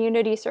 like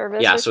community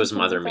service. Yeah, so his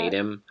mother made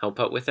him help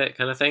out with it,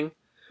 kind of thing.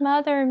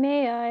 Mother,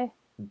 may I?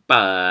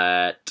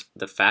 But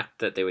the fact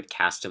that they would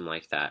cast him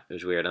like that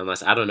was weird,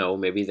 unless, I don't know,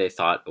 maybe they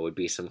thought it would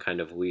be some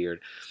kind of weird...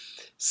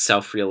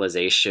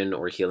 self-realization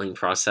or healing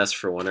process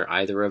for one or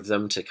either of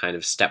them to kind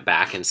of step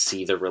back and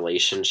see the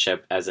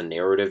relationship as a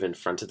narrative in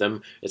front of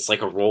them. It's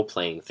like a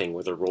role-playing thing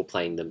where they're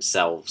role-playing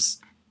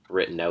themselves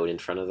written out in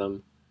front of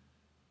them.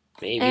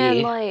 Maybe.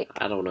 And, like,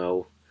 I don't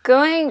know.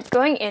 Going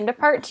into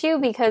part 2,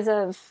 because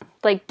of,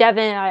 like,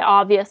 Devin and I,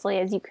 obviously,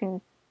 as you can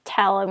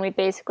tell, and we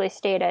basically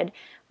stated,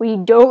 we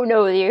don't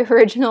know the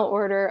original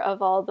order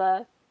of all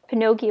the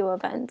Pinocchio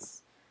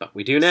events. But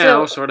we do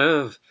now, sort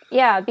of.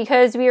 Yeah,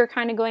 because we were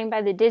kind of going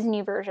by the Disney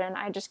version,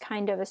 I just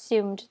kind of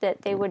assumed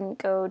that they wouldn't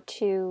go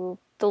to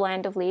the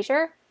Land of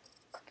Leisure.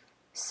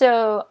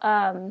 So,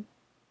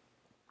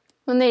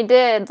 when they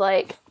did,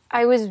 like,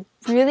 I was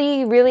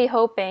really, really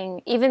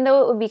hoping, even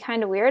though it would be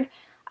kind of weird,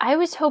 I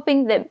was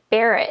hoping that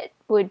Barrett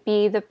would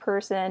be the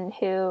person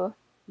who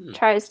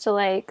tries to,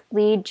 like,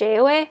 lead Jay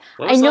away.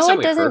 Well, I know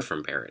it doesn't... heard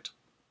from Barrett.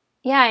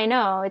 Yeah, I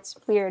know, it's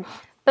weird.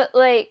 But,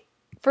 like,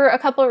 for a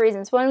couple of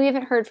reasons. One, we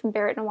haven't heard from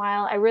Barrett in a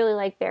while. I really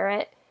like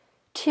Barrett.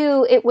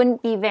 2, it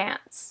wouldn't be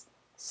Vance.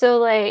 So,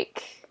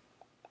 like,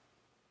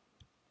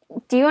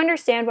 do you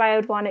understand why I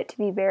would want it to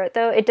be Barrett,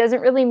 though? It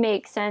doesn't really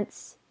make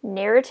sense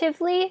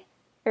narratively,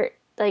 or,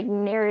 like,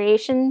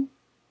 narrationally,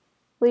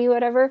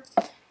 whatever.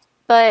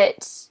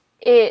 But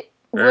it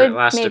Barrett would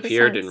last make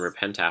appeared sense. in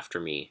Repent After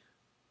Me,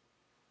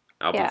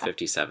 album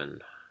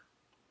 57.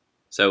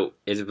 So,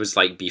 it was,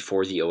 like,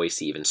 before the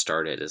OAC even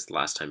started is the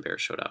last time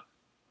Barrett showed up.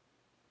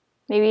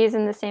 Maybe he's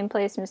in the same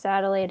place Miss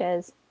Adelaide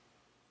is.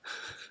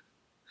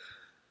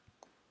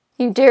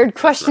 You dared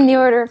question the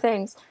order of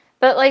things.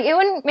 But, like, it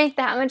wouldn't make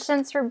that much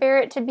sense for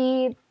Barrett to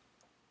be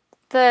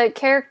the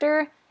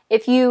character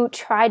if you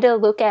try to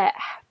look at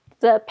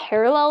the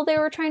parallel they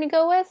were trying to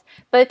go with.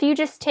 But if you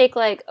just take,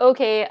 like,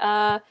 okay,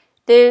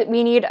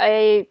 we need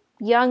a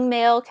young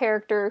male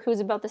character who's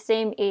about the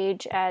same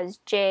age as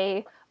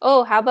Jay.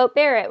 Oh, how about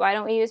Barrett? Why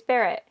don't we use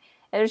Barrett?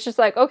 And it's just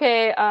like,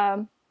 okay,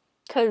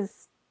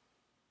 because,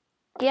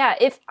 yeah,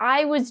 if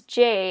I was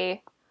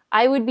Jay,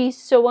 I would be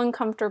so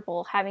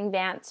uncomfortable having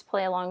Vance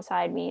play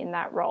alongside me in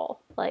that role.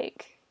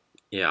 Like,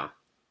 yeah.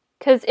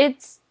 Because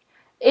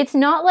it's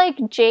not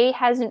like Jay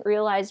hasn't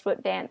realized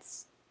what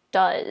Vance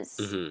does.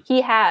 Mm-hmm.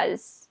 He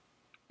has.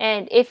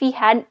 And if he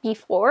hadn't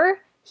before,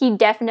 he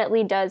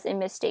definitely does in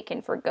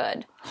Mistaken for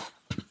Good.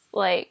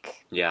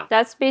 Like, yeah,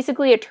 that's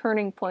basically a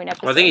turning point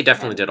episode. Well, I think he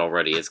definitely did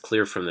already. It's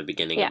clear from the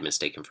beginning of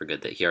Mistaken for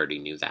Good that he already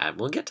knew that.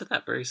 We'll get to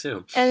that very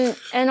soon.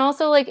 And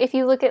also, like, if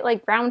you look at,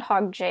 like,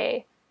 Groundhog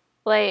Jay,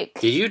 like...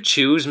 Did you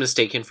choose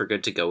Mistaken for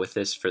Good to go with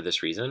this for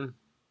this reason?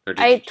 Or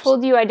did I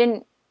told you I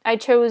didn't. I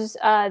chose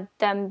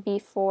them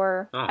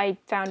before I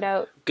found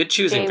out. Good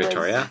choosing,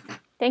 Victoria.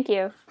 Thank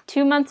you.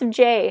 2 months of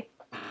Jay.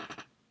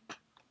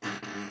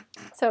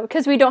 So,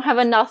 because we don't have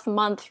enough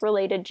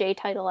month-related J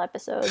title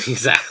episodes.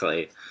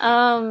 Exactly.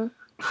 What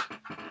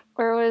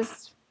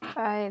was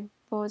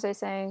I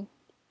saying?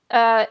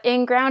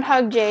 In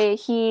Groundhog Jay,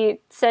 he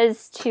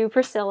says to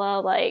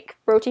Priscilla, like,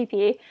 bro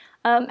TP,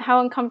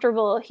 how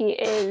uncomfortable he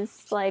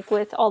is, like,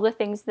 with all the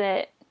things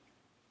that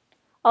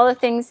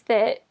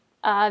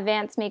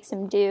Vance makes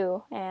him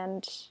do,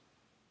 and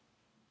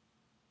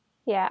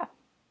yeah.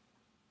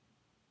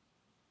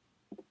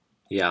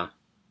 Yeah.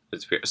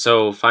 It's weird.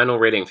 So, final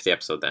rating for the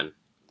episode then.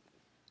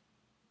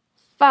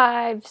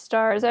 5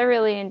 stars. I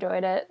really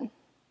enjoyed it.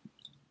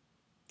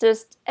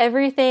 Just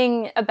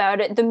everything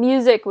about it. The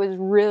music was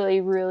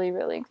really, really,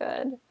 really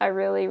good. I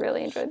really,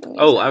 really enjoyed the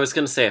music. Oh, I was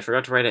going to say, I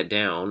forgot to write it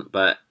down,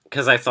 but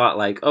because I thought,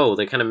 like, oh,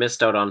 they kind of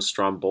missed out on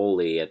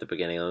Stromboli at the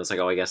beginning. And I was like,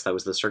 oh, I guess that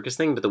was the circus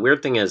thing. But the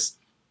weird thing is,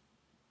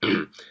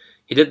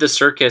 he did the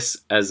circus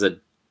as a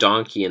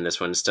donkey in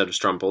this one instead of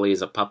Stromboli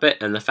as a puppet.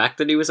 And the fact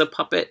that he was a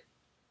puppet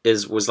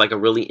was like a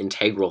really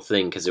integral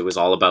thing, because it was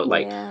all about,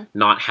 like,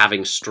 not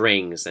having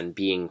strings and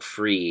being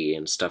free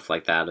and stuff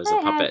like that as a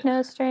puppet. I had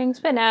no strings,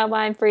 but now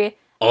I'm free.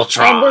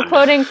 Ultron! And we're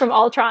quoting from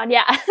Ultron,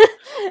 yeah.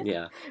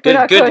 Yeah.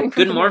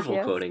 Good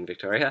Marvel quoting,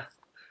 Victoria.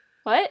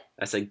 What?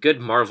 I said good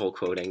Marvel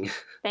quoting.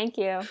 Thank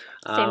you.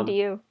 Same to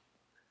you.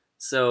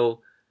 So,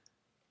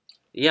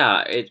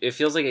 yeah, it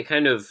feels like it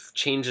kind of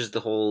changes the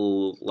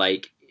whole,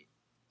 like,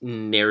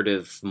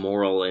 narrative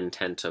moral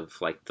intent of,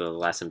 like, the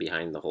lesson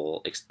behind the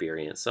whole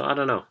experience. So I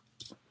don't know,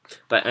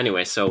 but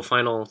anyway, so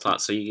final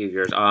thoughts. So you give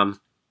yours.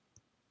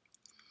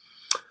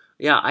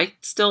 Yeah, I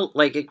still,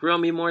 like, it grew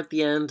on me more at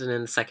the end and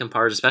in the second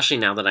part, especially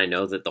now that I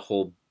know that the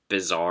whole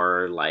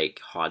bizarre, like,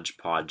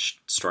 hodgepodge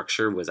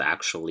structure was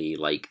actually,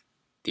 like,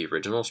 the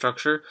original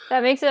structure.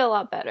 That makes it a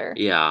lot better.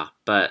 Yeah,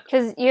 but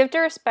because you have to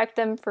respect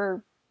them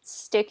for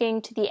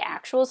sticking to the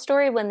actual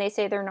story when they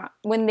say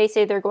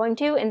they're going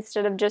to,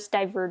 instead of just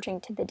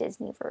diverging to the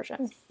Disney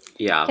version.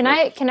 Yeah.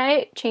 Can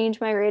I change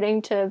my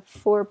rating to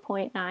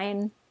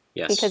 4.9?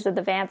 Yes. Because of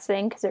the Vance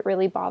thing, because it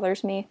really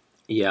bothers me.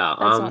 Yeah.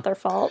 That's not their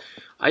fault.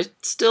 I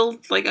still,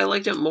 like, I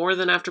liked it more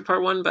than after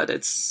part 1, but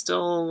it's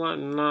still,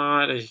 I'm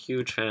not a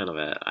huge fan of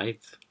it. I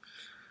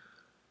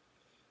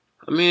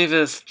mean, if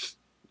it's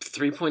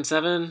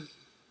 3.7.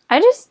 I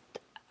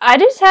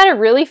just had a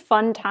really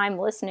fun time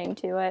listening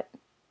to it.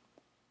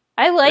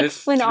 I like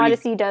when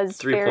Odyssey does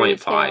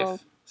 3.5.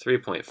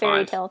 3.5.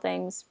 Fairy tale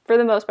things, for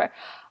the most part.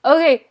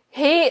 Okay,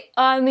 hate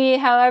on me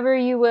however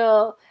you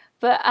will,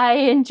 but I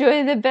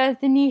enjoy the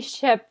Bethany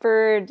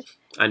Shepherd.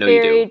 I know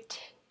you do.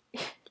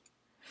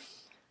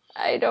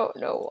 I don't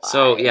know why.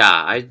 So, yeah,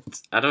 I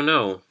don't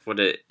know what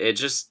it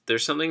just,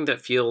 there's something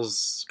that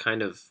feels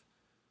kind of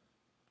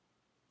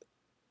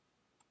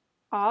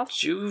off,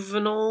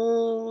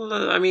 juvenile.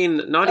 I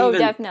mean,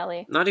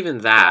 definitely not even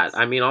that. Yes.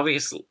 I mean,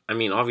 obviously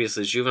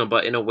it's juvenile,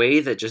 but in a way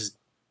that just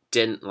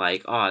didn't,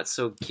 like, oh, it's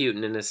so cute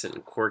and innocent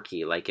and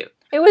quirky. Like, it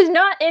was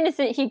not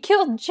innocent. He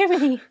killed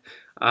Jiminy.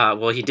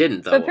 Well, he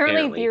didn't, though. But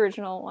apparently the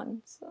original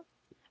one. So.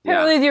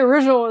 Apparently the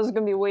original one was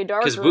going to be way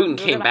darker. Because Wooten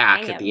came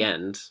back at the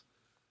end.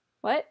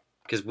 What?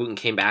 Because Wooten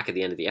came back at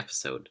the end of the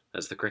episode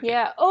as the cricket.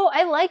 Yeah. Oh,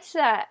 I liked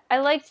that. I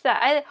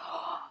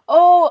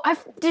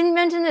didn't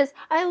mention this.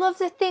 I love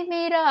that they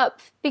made up,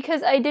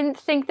 because I didn't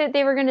think that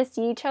they were going to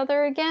see each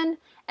other again.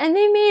 And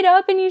they made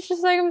up, and he's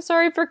just like, I'm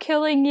sorry for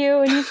killing you.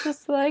 And he's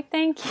just like,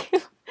 thank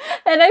you.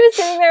 And I was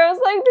sitting there, I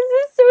was like, this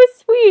is so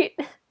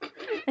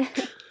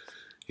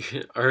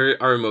sweet.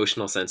 Our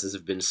emotional senses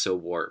have been so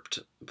warped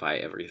by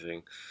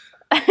everything.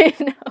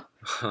 I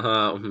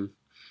know.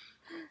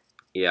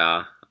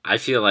 Yeah. I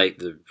feel like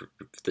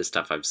the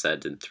stuff I've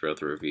said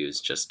throughout the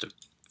reviews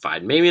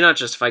justified. Maybe not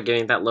justified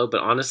getting that low, but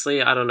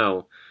honestly, I don't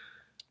know.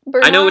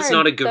 Bernard, I know it's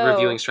not a good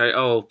reviewing strategy.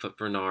 Oh, but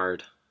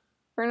Bernard.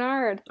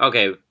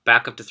 Okay,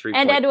 back up to 3.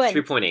 And Edwin.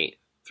 3.8.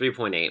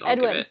 3.8, I'll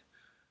give it.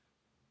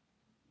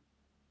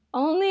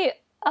 Only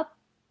up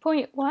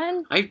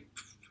 0.1?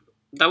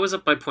 That was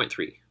up by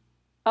 0.3.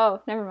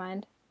 Oh, never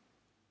mind.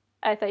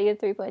 I thought you had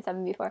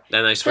 3.7 before.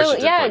 Then I switched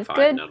it to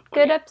 0.5.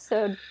 Good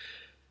episode.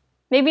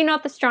 Maybe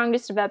not the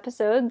strongest of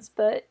episodes,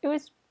 but it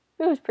was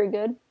pretty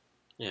good.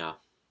 Yeah.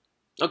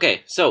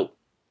 Okay, so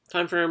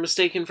time for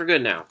Mistaken for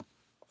Good now.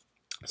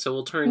 So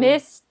we'll turn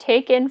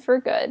Mistaken for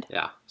Good.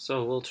 Yeah.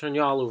 So we'll turn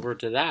y'all over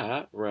to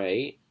that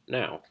right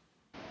now.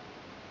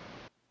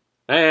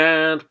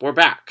 And we're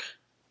back.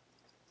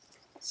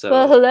 So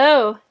well,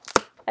 hello.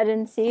 I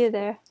didn't see you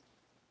there.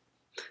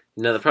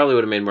 No, that probably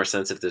would have made more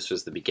sense if this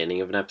was the beginning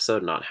of an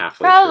episode, not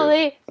halfway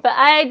through. But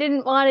I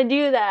didn't want to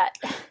do that.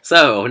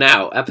 So,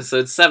 now,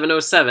 episode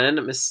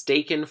 707,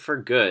 Mistaken for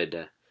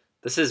Good.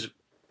 This is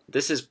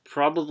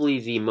probably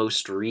the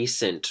most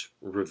recent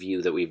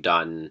review that we've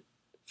done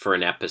for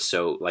an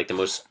episode, like the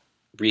most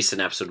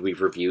recent episode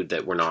we've reviewed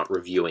that we're not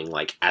reviewing,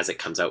 like, as it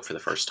comes out for the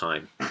first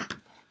time.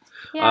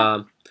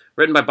 Yeah.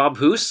 Written by Bob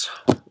Hoose.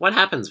 What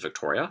happens,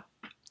 Victoria?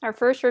 Our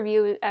first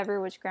review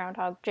ever was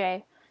Groundhog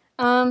Day.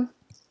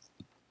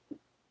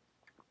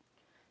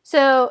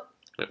 So,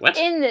 wait, what?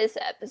 In this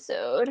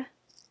episode...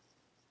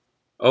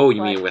 Oh,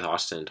 you mean with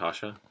Austin and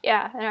Tasha?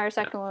 Yeah, and our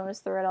second one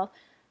was the riddle.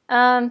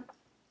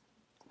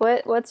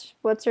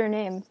 What's her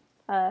name?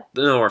 No,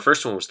 our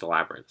first one was the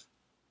Labyrinth.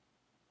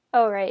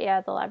 Oh, right, yeah,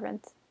 the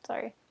Labyrinth.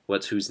 Sorry.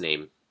 What's whose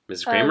name?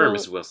 Mrs. Kramer or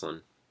Mrs.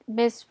 Wilson?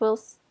 Miss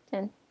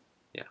Wilson.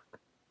 Yeah.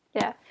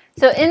 Yeah.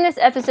 So in this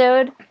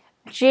episode,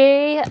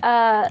 Jay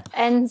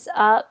ends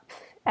up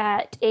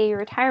at a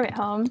retirement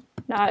home,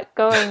 not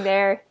going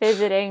there,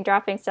 visiting,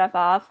 dropping stuff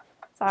off.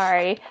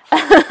 Sorry.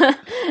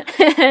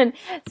 And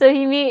so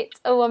he meets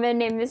a woman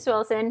named Miss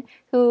Wilson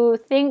who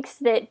thinks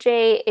that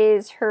Jay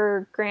is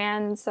her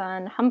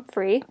grandson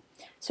Humphrey.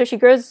 So she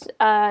grows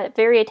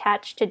very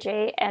attached to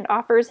Jay and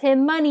offers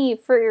him money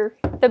for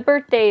the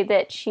birthday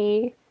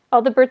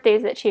all the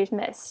birthdays that she's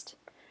missed.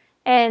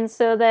 And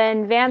so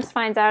then Vance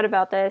finds out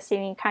about this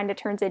and he kind of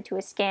turns into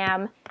a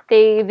scam.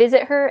 They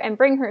visit her and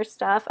bring her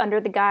stuff under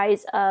the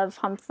guise of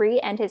Humphrey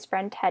and his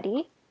friend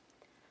Teddy.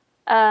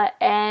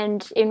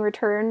 And in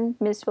return,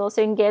 Miss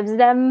Wilson gives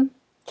them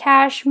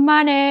cash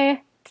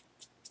money.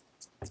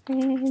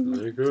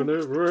 Make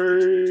it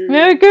rain!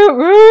 Make it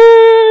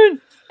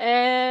rain!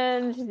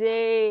 And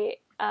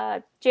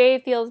Jay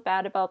feels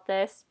bad about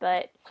this,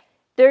 but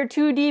they're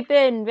too deep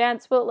in.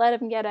 Vance won't let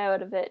him get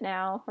out of it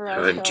now.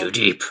 They're in too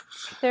deep.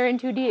 They're in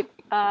too deep.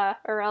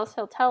 Or else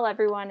he'll tell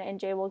everyone and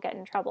Jay will get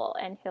in trouble,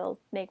 and he'll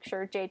make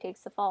sure Jay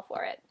takes the fall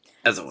for it.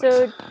 As always.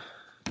 So,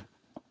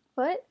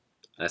 what?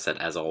 I said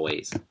as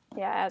always.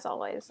 Yeah, as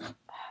always.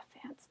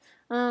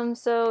 Vance.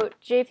 So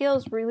Jay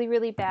feels really,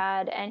 really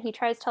bad, and he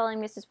tries telling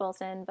Mrs.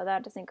 Wilson, but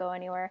that doesn't go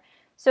anywhere.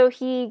 So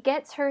he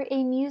gets her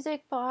a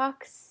music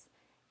box,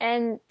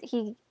 and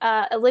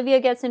Olivia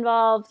gets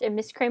involved, and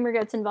Miss Kramer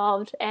gets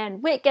involved,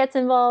 and Whit gets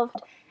involved,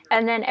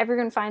 and then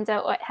everyone finds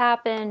out what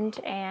happened,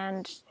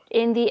 and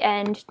in the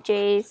end,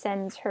 Jay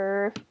sends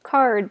her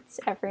cards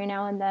every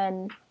now and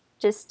then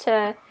just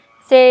to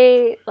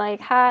say, like,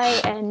 hi,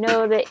 and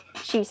know that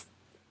he's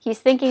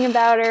thinking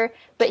about her,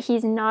 but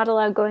he's not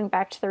allowed going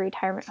back to the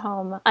retirement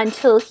home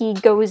until he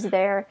goes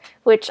there,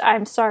 which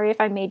I'm sorry if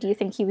I made you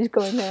think he was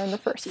going there in the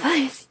first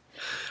place.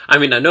 I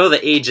mean, I know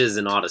the ages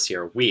in Odyssey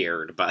are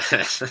weird, but...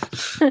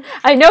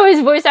 I know his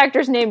voice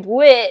actor's named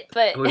Whit,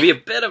 but... It would be a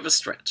bit of a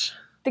stretch.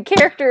 The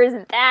character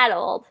isn't that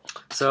old.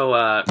 So,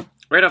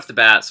 right off the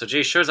bat, so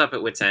Jay shows up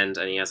at Whit's End,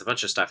 and he has a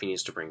bunch of stuff he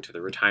needs to bring to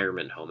the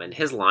retirement home, and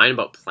his line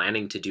about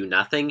planning to do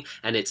nothing,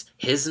 and it's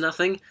his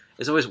nothing,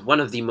 is always one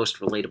of the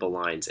most relatable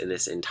lines in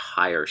this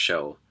entire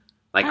show.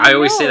 Like, I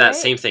always say that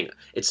same thing.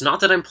 It's not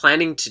that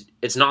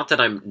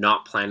I'm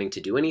not planning to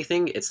do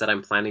anything, it's that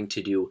I'm planning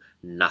to do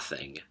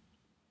nothing.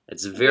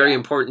 It's a very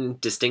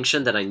important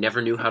distinction that I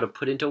never knew how to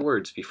put into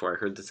words before I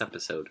heard this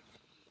episode.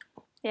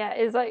 Yeah,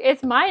 it's like,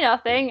 it's my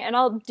nothing, and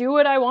I'll do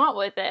what I want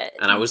with it.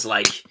 And I was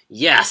like,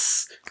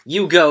 yes,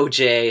 you go,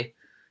 Jay.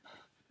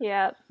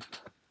 Yeah.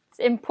 It's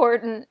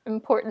important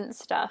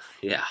stuff.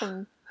 Yeah.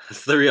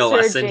 That's the real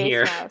lesson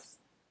here. Mouse.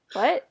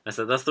 What? I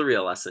said that's the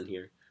real lesson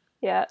here.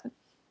 Yeah.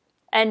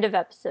 End of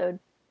episode.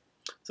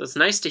 So it's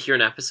nice to hear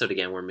an episode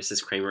again where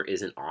Mrs. Kramer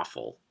isn't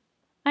awful.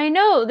 I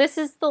know. This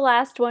is the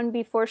last one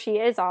before she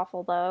is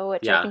awful, though,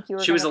 which I think you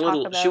were going to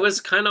talk about. She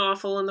was kind of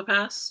awful in the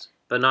past,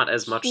 but not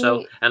as much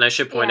so. And I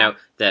should point out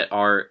that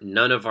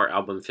none of our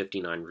Album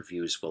 59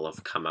 reviews will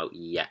have come out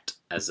yet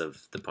as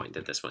of the point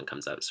that this one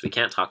comes out. So we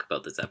can't talk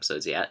about these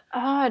episodes yet.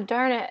 Oh,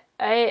 darn it.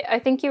 I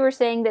think you were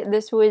saying that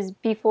this was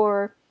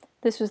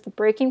the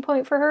breaking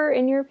point for her,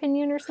 in your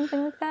opinion, or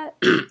something like that?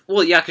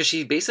 Well, yeah, because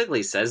she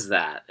basically says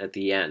that at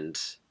the end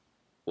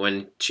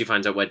when she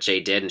finds out what Jay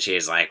did, and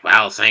she's like,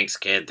 well, thanks,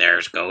 kid, there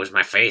goes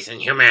my faith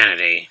in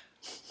humanity.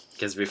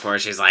 Because before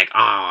she's like,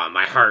 oh,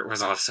 my heart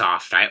was all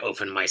soft. I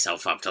opened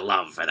myself up to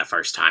love for the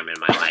first time in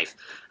my life.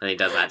 And he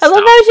does that I stuff.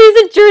 love how she's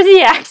a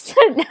Jersey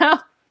accent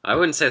now. I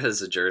wouldn't say this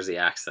is a Jersey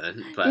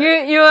accent, but...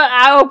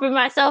 I opened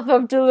myself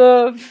up to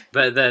love.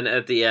 But then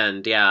at the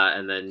end, yeah,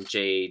 and then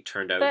Jay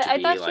turned out to be like... But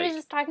I thought she was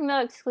just talking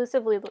about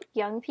exclusively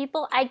young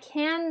people. I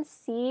can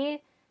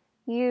see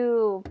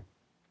you...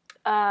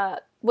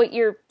 what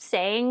you're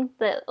saying,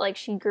 that, like,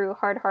 she grew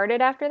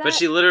hard-hearted after that. But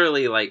she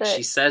literally,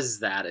 she says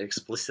that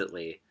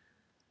explicitly.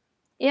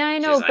 Yeah, I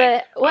know, she's but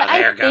like, what well,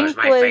 there I goes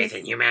think my was... faith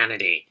in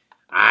humanity.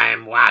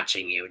 I'm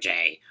watching you,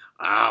 Jay.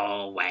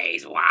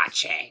 Always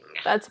watching.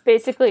 That's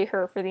basically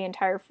her for the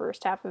entire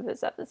first half of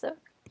this episode.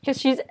 Because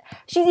she's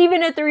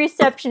even at the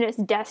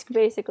receptionist desk,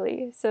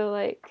 basically. So,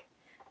 like,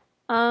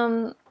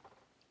 I'm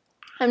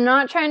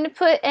not trying to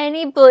put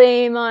any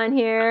blame on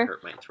here,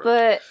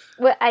 but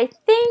what I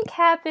think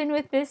happened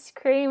with Miss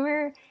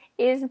Kramer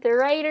is the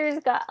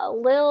writers got a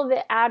little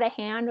bit out of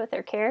hand with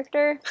her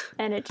character,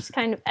 and it just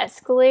kind of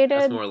escalated.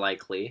 That's more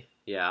likely,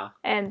 yeah.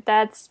 And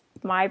that's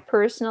my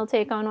personal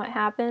take on what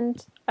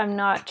happened. I'm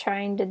not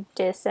trying to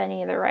diss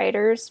any of the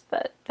writers,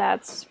 but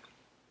that's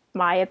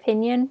my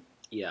opinion.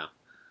 Yeah.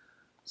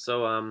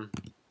 So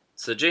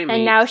Jay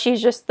And now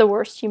she's just the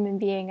worst human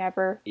being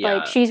ever. Yeah.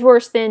 Like, she's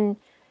worse than...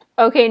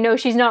 Okay, no,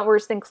 she's not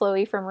worse than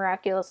Chloe from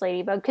Miraculous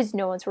Ladybug, because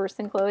no one's worse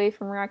than Chloe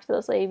from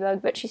Miraculous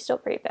Ladybug, but she's still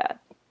pretty bad.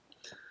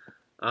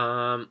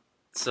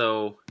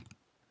 So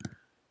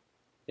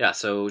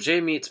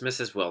Jay meets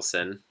Mrs.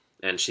 Wilson,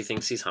 and she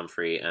thinks he's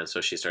Humphrey, and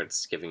so she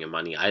starts giving him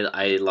money.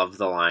 I love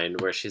the line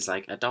where she's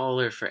like,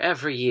 $1 for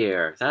every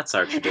year. That's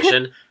our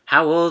tradition.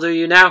 How old are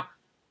you now?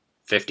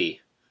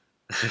 50.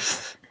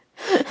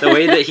 The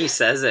way that he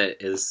says it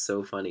is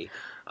so funny.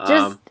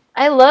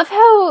 I love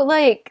how,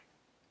 like,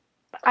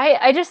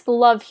 I just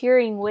love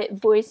hearing Whit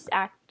voice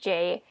act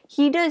Jay.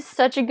 He does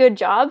such a good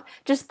job.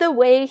 Just the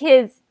way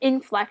his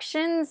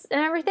inflections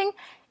and everything,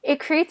 it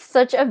creates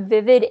such a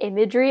vivid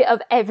imagery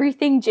of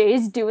everything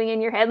Jay's doing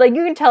in your head. Like,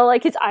 you can tell,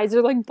 like, his eyes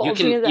are, like,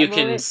 bulging at that moment.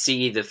 You can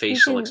see the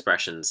facial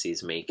expressions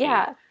he's making.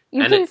 Yeah.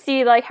 You can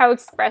see, like, how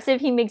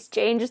expressive he makes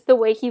Jay and just the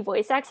way he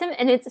voice acts him.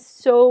 And it's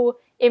so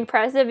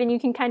impressive. And you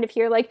can kind of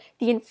hear, like,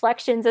 the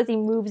inflections as he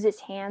moves his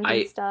hands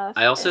and stuff.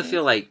 I also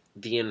feel like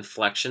the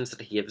inflections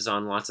that he gives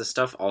on lots of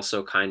stuff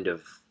also kind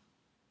of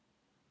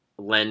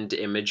lend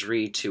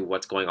imagery to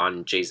what's going on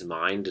in Jay's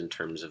mind in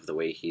terms of the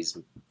way he's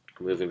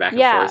moving back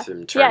and forth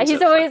in terms yeah,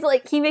 he's always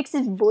like, he makes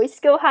his voice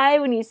go high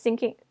when he's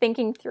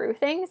thinking through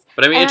things.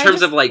 But I mean, in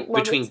terms of like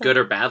between good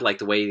or bad, like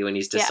the way when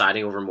he's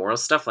deciding over moral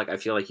stuff, like I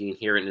feel like you can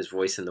hear it in his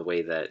voice in the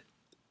way that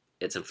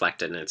it's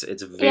inflected, and it's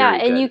very good.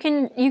 And you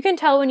can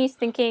tell when he's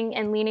thinking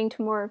and leaning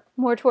to more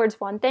towards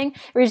one thing,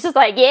 where he's just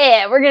like,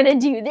 yeah, we're gonna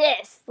do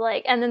this,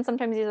 like, and then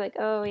sometimes he's like,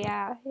 oh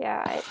yeah,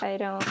 I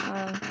don't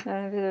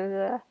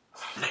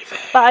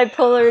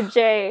bipolar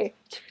J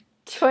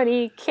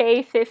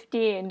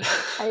 20K15.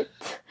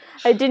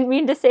 I didn't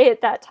mean to say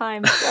it that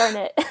time. Darn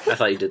it. I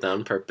thought you did that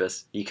on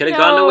purpose. You could have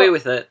gotten away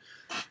with it.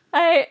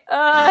 Darn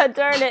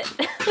it.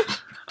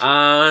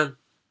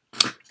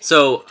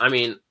 So, I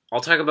mean, I'll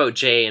talk about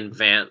Jay and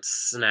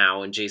Vance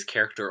now and Jay's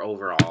character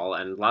overall,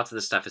 and lots of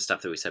the stuff is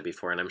stuff that we said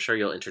before, and I'm sure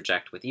you'll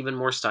interject with even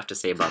more stuff to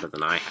say about it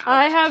than I have.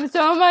 I have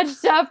so much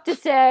stuff to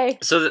say.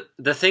 So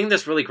the thing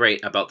that's really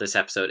great about this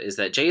episode is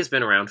that Jay has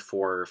been around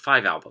for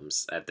 5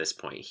 albums at this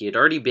point. He had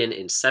already been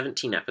in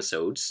 17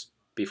 episodes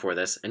before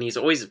this, and he's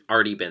always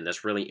already been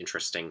this really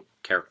interesting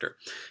character.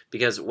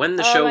 Because when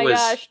the show was... Oh my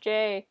gosh,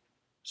 Jay.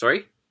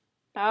 Sorry?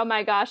 Oh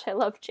my gosh, I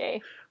love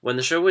Jay. When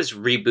the show was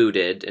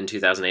rebooted in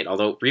 2008,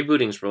 although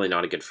rebooting is really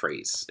not a good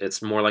phrase,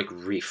 it's more like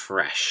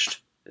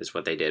refreshed, is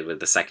what they did with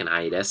the second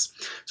hiatus.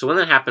 So when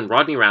that happened,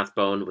 Rodney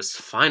Rathbone was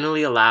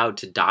finally allowed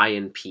to die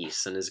in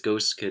peace, and his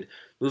ghost could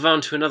move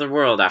on to another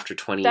world after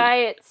 20...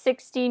 Die at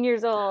 16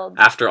 years old.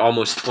 After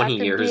almost 20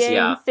 after years, being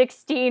yeah.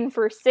 16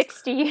 for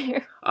 60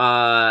 years.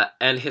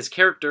 And his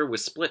character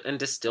was split and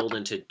distilled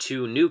into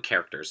 2 new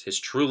characters. His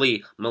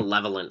truly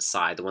malevolent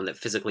side, the one that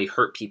physically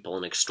hurt people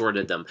and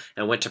extorted them,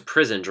 and went to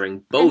prison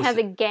during both... And has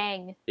a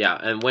gang. Yeah,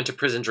 and went to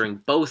prison during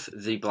both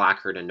the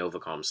Blackheart and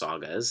Novacom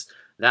sagas.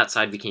 That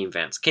side became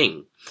Vance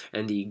King.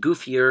 And the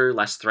goofier,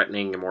 less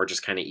threatening, and more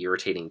just kind of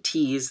irritating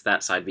Tease,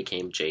 that side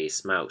became Jay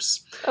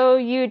Smouse. Oh,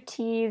 you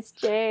tease,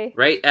 Jay.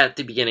 Right at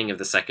the beginning of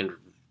the second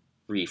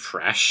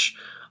refresh,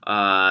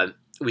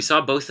 we saw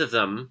both of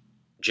them,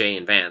 Jay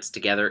and Vance,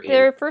 together in...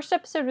 Their first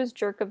episode was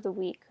Jerk of the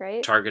Week,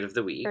 right? Target of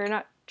the Week. Or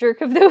not Jerk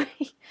of the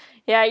Week.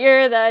 Yeah,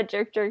 you're the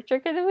jerk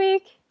of the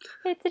week.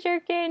 It's a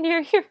jerkin.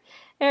 You're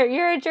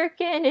a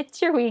jerkin. It's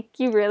your week.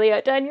 You really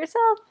outdone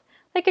yourself.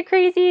 Like a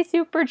crazy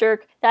super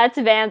jerk. That's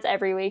Vance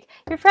every week.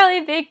 You're probably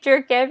a big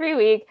jerk every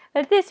week,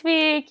 but this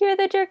week, you're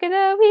the jerk of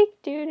the week.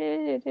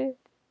 Do.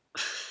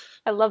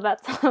 I love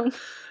that song.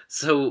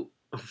 So,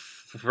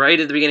 right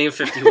at the beginning of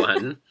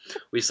 51,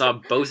 we saw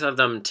both of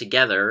them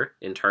together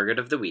in Target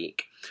of the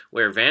Week,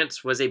 where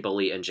Vance was a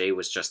bully and Jay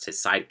was just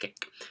his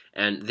sidekick.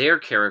 And their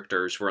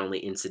characters were only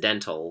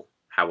incidental,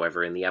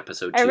 however, in the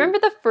episode 2. I remember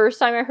the first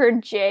time I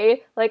heard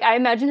Jay, like, I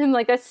imagined him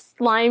like a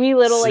slimy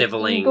little,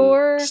 sniveling, like,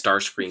 Igor,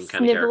 Starscream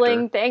kind of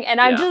character. Thing.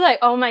 And I'm just like,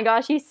 oh my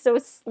gosh, he's so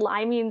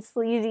slimy and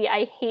sleazy.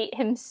 I hate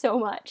him so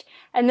much.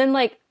 And then,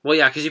 like... Well,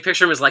 yeah, because you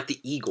picture him as, like, the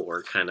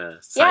Igor kind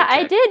of sidekick. Yeah,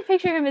 I did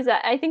picture him as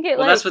that. I think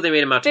that's what they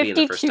made him out to be in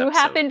the first episode. 52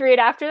 happened right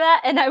after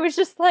that, and I was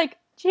just like,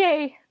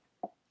 Jay.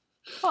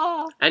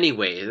 Oh.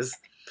 Anyways...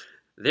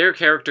 Their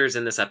characters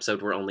in this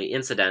episode were only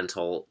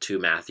incidental to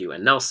Matthew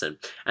and Nelson.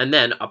 And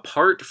then,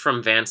 apart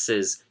from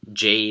Vance's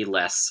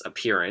Jay-less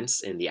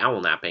appearance in the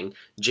Owl Napping,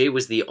 Jay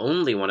was the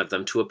only one of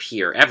them to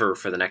appear ever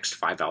for the next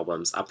 5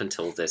 albums up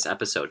until this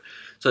episode.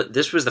 So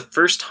this was the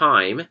first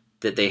time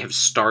that they have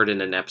starred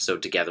in an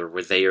episode together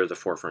where they are the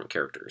forefront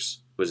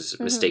characters. Was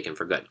mistaken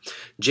for good.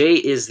 Jay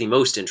is the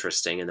most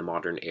interesting in the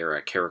modern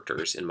era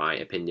characters, in my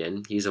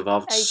opinion. He's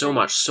evolved so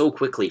much, so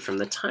quickly from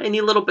the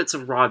tiny little bits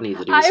of Rodney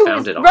that he was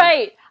founded on.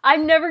 Right!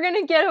 I'm never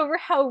gonna get over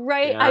how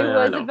right I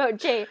was about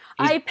Jay.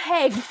 I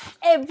pegged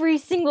every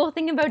single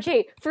thing about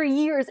Jay for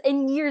years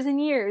and years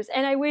and years,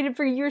 and I waited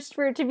for years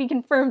for it to be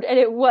confirmed, and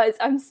it was.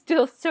 I'm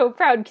still so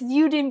proud, because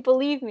you didn't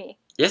believe me.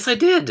 Yes, I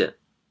did.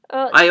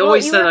 I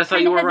always said I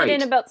thought you were right. You were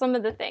hesitant about some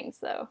of the things,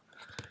 though.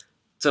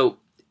 So,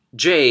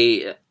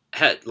 Jay...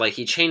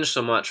 he changed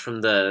so much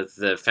from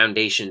the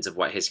foundations of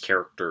what his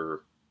character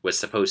was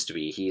supposed to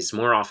be. He's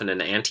more often an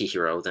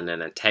anti-hero than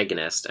an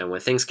antagonist, and when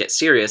things get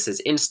serious,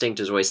 his instinct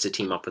is always to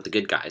team up with the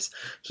good guys.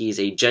 He's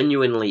a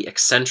genuinely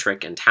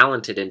eccentric and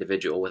talented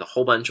individual with a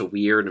whole bunch of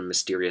weird and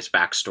mysterious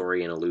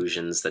backstory and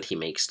allusions that he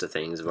makes to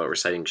things about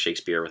reciting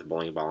Shakespeare with a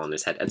bowling ball on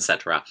his head,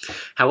 etc.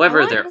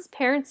 However, I want his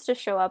parents to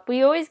show up.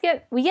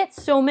 We get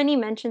so many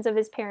mentions of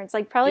his parents,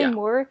 like probably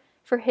more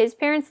for his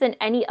parents than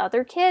any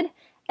other kid.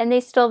 And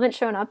they still haven't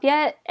shown up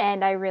yet,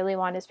 and I really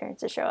want his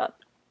parents to show up.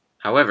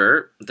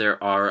 However,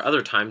 there are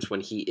other times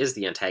when he is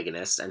the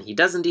antagonist, and he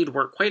does indeed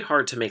work quite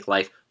hard to make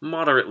life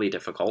moderately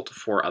difficult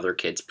for other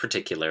kids,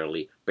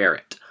 particularly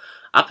Barrett.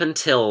 Up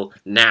until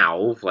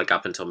now, like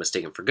up until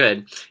Mistaken for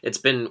Good, it's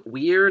been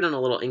weird and a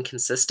little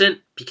inconsistent,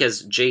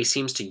 because Jay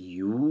seems to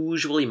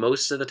usually,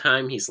 most of the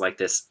time, he's like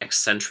this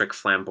eccentric,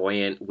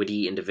 flamboyant,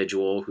 witty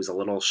individual who's a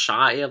little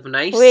shy of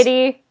nice.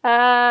 Witty.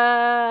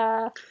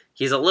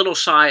 He's a little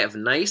shy of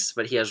nice,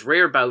 but he has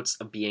rare bouts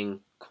of being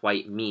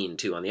quite mean,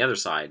 too, on the other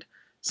side.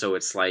 So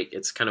it's like,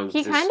 it's kind of...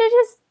 He kind of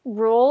just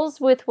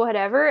rolls with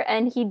whatever,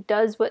 and he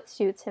does what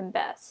suits him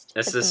best.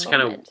 It's this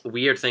kind of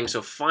weird thing.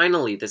 So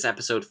finally, this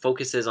episode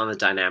focuses on the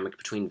dynamic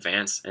between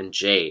Vance and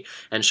Jay,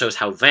 and shows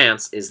how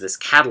Vance is this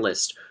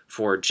catalyst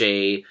for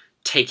Jay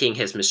taking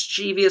his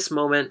mischievous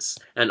moments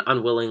and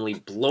unwillingly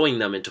blowing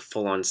them into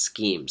full-on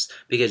schemes.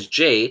 Because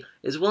Jay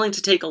is willing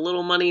to take a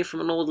little money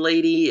from an old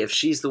lady if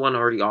she's the one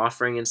already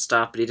offering and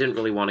stuff, but he didn't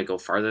really want to go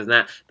farther than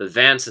that. But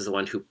Vance is the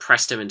one who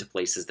pressed him into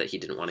places that he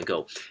didn't want to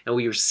go. And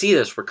we see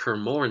this recur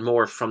more and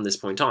more from this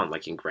point on,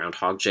 like in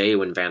Groundhog Jay,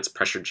 when Vance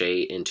pressured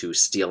Jay into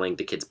stealing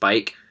the kid's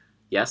bike.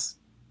 Yes?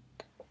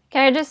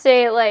 Can I just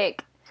say,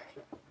 like,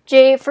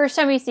 Jay, first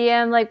time we see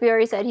him, like we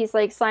already said, he's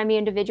like slimy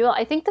individual.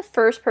 I think the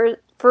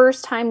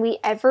first time we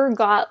ever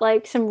got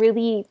like some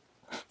really,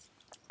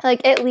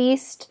 like at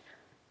least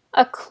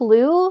a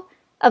clue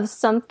of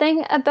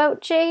something about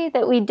Jay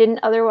that we didn't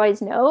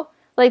otherwise know.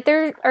 Like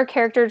there are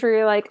characters where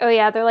you're like, oh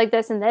yeah, they're like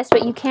this and this,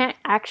 but you can't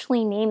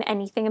actually name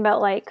anything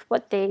about like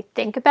what they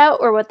think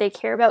about or what they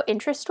care about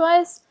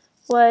interest-wise.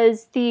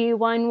 Was the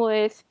one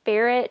with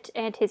Barrett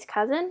and his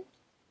cousin.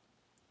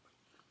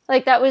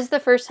 Like, that was the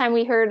first time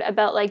we heard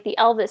about, like, the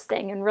Elvis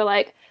thing, and we're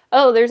like,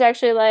 oh, there's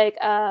actually, like,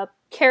 a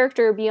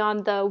character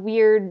beyond the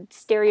weird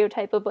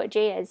stereotype of what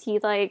Jay is. He,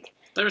 like...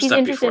 There was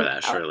stuff before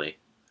that, surely.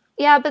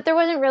 Yeah, but there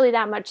wasn't really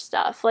that much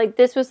stuff. Like,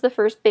 this was the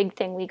first big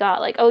thing we got.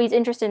 Like, oh, he's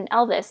interested in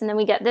Elvis, and then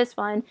we get this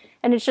one,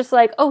 and it's just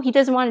like, oh, he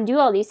doesn't want to do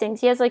all these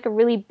things. He has, like, a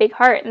really big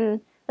heart,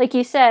 and like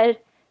you said,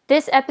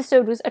 this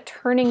episode was a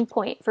turning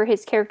point for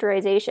his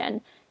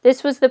characterization.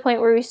 This was the point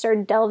where we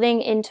started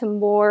delving into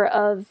more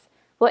of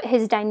what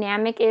his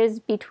dynamic is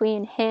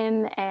between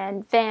him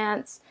and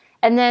Vance.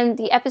 And then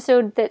the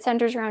episode that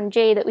centers around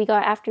Jay that we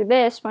got after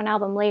this, one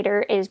album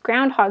later, is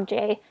Groundhog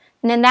Jay.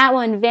 And in that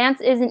one,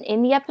 Vance isn't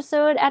in the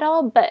episode at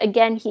all, but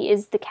again, he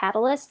is the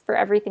catalyst for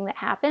everything that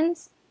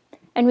happens.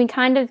 And we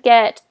kind of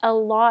get a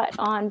lot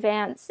on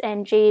Vance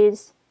and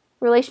Jay's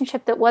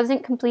relationship that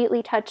wasn't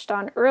completely touched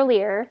on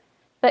earlier,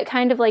 but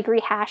kind of like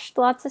rehashed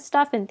lots of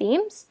stuff and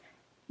themes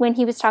when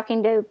he was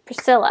talking to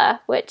Priscilla,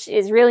 which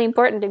is really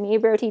important to me,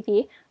 bro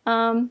TP.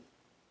 And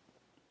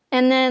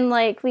then,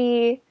 like,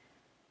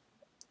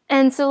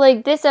 and so,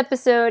 like, this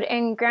episode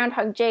and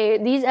Groundhog Jay,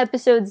 these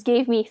episodes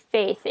gave me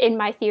faith in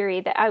my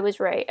theory that I was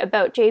right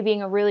about Jay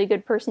being a really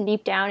good person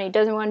deep down. He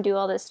doesn't want to do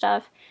all this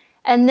stuff.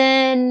 And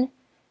then,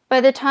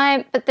 but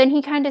then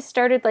he kind of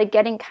started, like,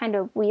 getting kind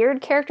of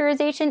weird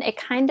characterization. It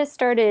kind of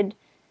started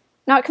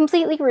not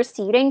completely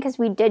receding, because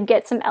we did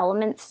get some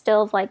elements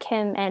still of, like,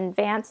 him and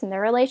Vance and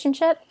their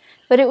relationship.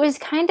 But it was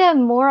kind of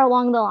more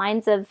along the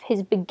lines of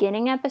his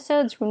beginning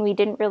episodes when we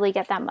didn't really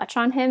get that much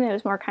on him. It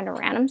was more kind of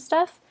random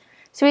stuff.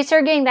 So we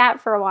started getting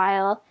that for a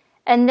while.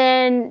 And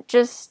then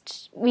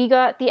we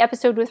got the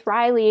episode with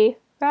Riley.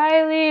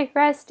 Riley,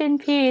 rest in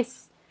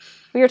peace.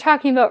 We were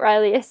talking about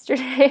Riley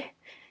yesterday.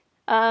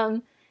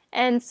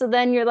 And so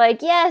then you're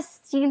like,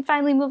 yes, you can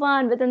finally move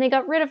on. But then they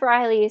got rid of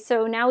Riley,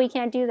 so now we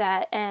can't do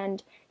that.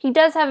 And he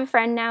does have a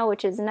friend now,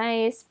 which is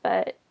nice,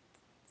 but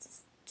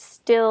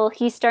still,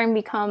 he's starting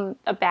to become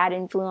a bad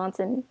influence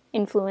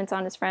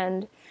on his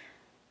friend.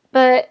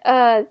 But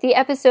the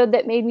episode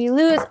that made me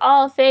lose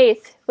all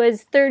faith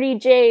was 30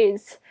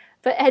 J's.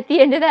 But at the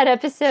end of that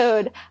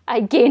episode, I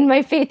gained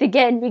my faith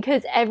again,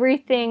 because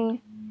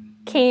everything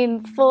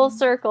came full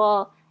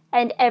circle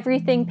and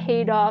everything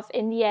paid off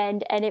in the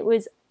end, and it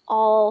was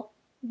all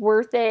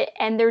worth it.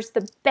 And there's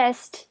the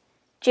best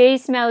Jay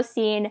Smouse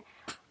scene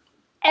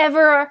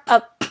ever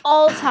of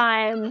all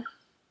time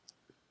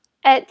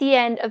at the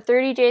end of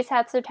 30 Days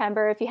Hat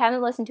September. If you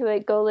haven't listened to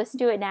it, go listen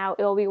to it now.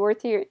 It'll be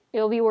worth it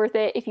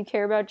if you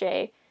care about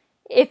Jay.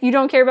 If you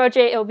don't care about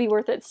Jay, it'll be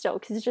worth it still,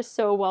 because it's just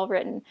so well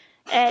written.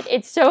 And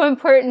it's so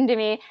important to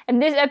me.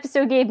 And this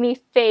episode gave me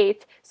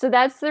faith. So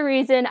that's the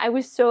reason I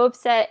was so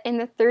upset in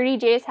the 30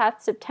 Days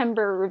Hat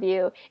September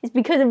review, is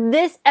because of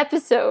this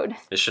episode.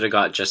 They should have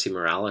got Jesse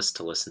Morales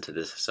to listen to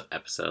this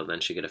episode. Then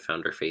she could have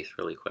found her faith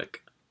really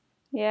quick.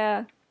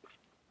 Yeah.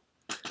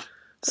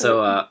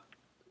 So,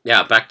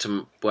 yeah, back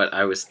to what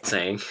I was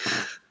saying.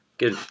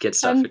 Good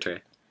stuff,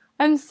 Victoria.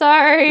 I'm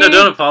sorry. No,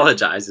 don't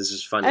apologize. It's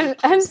just funny.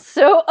 I'm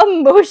so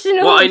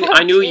emotional. Well,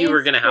 I knew you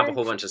were going to have a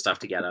whole bunch of stuff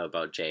to get out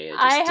about Jay.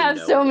 I have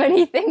so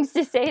many things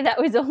to say. That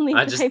was only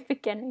the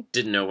beginning.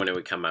 Didn't know when it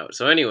would come out.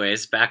 So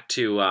anyways, back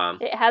to...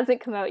 It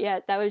hasn't come out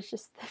yet. That was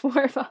just the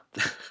warm-up.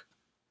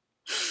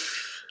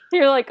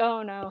 You're like,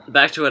 oh no.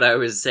 Back to what I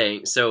was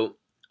saying. So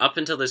up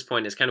until this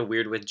point, it's kind of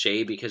weird with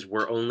Jay, because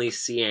we're only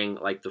seeing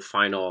like the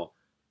final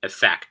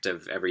effect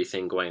of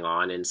everything going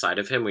on inside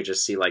of him. We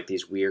just see like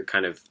these weird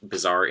kind of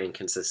bizarre,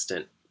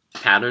 inconsistent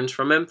patterns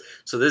from him.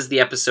 So this is the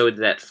episode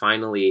that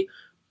finally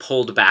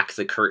pulled back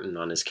the curtain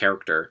on his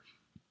character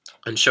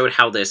and showed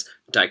how this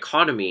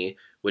dichotomy,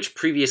 which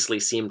previously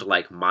seemed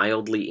like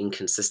mildly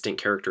inconsistent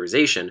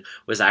characterization,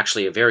 was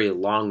actually a very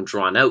long,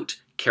 drawn-out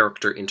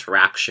character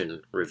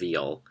interaction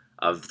reveal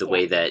of the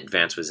way that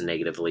Vance was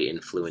negatively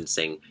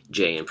influencing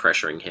Jay and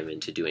pressuring him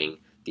into doing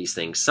these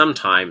things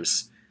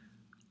sometimes,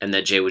 and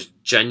that Jay was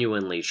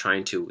genuinely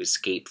trying to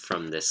escape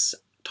from this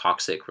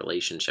toxic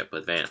relationship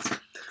with Vance.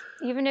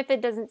 Even if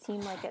it doesn't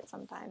seem like it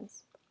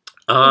sometimes.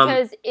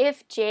 Because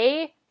if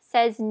Jay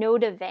says no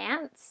to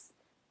Vance,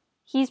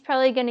 he's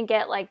probably going to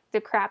get, like,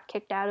 the crap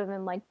kicked out of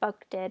him like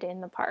Buck did in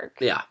the park.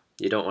 Yeah,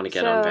 you don't want to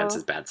get on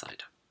Vance's bad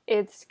side.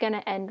 It's going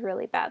to end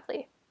really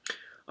badly.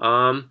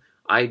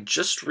 I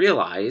just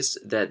realized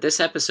that this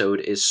episode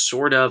is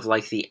sort of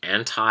like the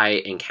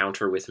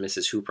anti-encounter with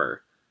Mrs.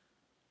 Hooper.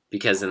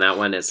 Because in that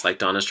one, it's like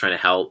Donna's trying to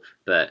help,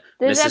 but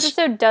this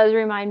episode does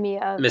remind me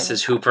of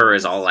Mrs. Hooper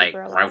is all like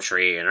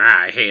grouchy and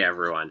I hate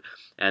everyone.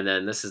 And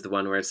then this is the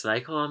one where it's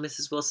like, oh,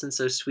 Mrs. Wilson's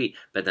so sweet.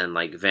 But then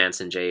like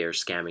Vance and Jay are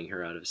scamming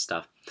her out of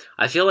stuff.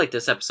 I feel like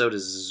this episode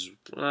is,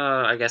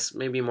 I guess,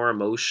 maybe more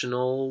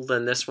emotional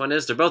than this one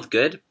is. They're both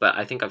good, but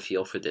I think I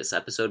feel for this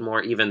episode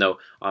more, even though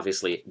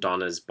obviously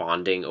Donna's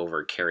bonding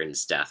over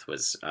Karen's death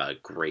was a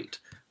great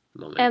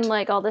moment. And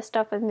like all this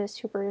stuff with Miss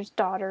Hooper's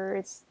daughter,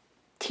 it's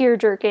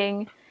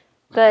tear-jerking.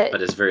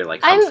 But it's very,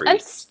 like, Humphrey. I'm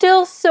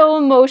still so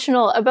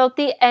emotional about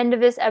the end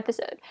of this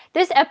episode.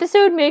 This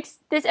episode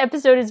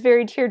is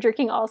very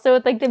tear-jerking also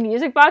with, like, the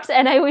music box,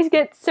 and I always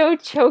get so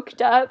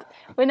choked up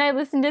when I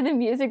listen to the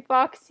music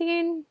box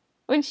scene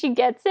when she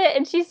gets it,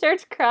 and she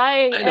starts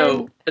crying. I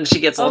know, and she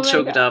gets all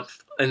choked up,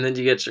 and then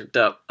you get choked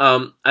up.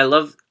 I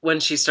love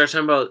when she starts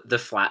talking about the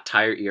flat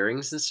tire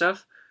earrings and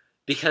stuff,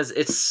 because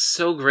it's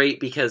so great,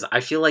 because I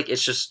feel like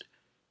it's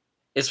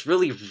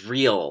really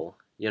real,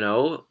 you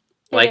know?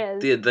 Like,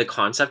 the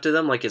concept of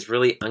them, like, is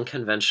really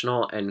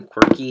unconventional and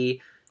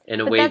quirky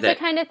in a way that... that's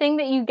the kind of thing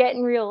that you get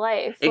in real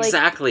life.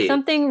 Exactly. Like,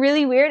 something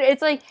really weird.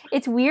 It's like,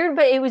 it's weird,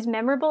 but it was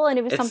memorable, and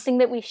it was something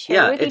that we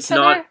share with each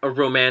other. Yeah, it's not a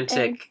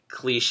romantic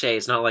cliche.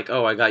 It's not like,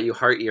 oh, I got you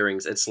heart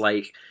earrings. It's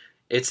like,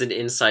 it's an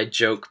inside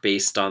joke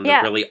based on the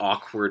really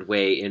awkward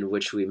way in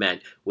which we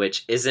met,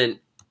 which isn't,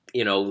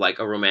 you know, like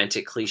a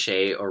romantic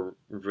cliche or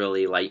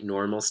really like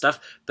normal stuff,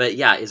 but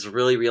yeah, it's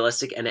really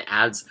realistic, and it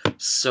adds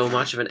so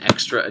much of an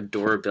extra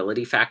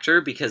adorability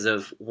factor because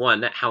of,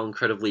 one, how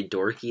incredibly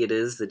dorky it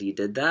is that he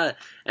did that,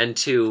 and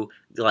two,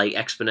 like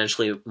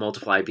exponentially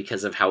multiply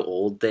because of how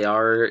old they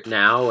are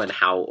now and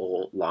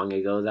how long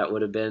ago that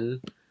would have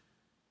been.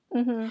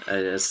 Mm-hmm.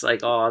 And it's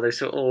like, oh, they're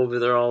so old, but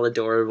they're all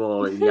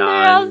adorable and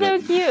young. They're all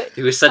so cute.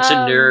 He was such a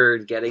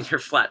nerd getting her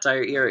flat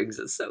tire earrings.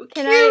 It's so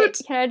cute.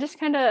 Can I just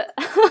kind of,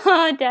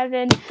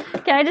 Devin,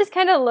 can I just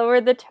kind of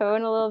lower the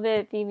tone a little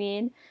bit, be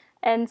mean,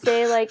 and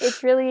say, like,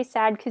 it's really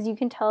sad because you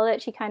can tell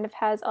that she kind of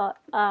has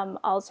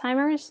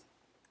Alzheimer's.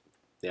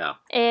 Yeah.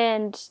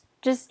 And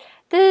just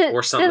the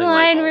line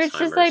like where it's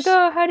just like,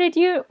 oh, how did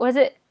you, was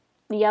it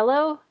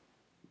yellow?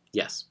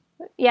 Yes.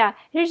 Yeah,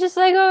 and it's just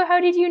like, oh,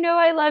 how did you know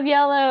I love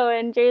yellow?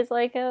 And Jay's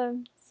like, oh,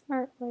 I'm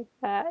smart like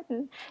that.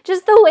 And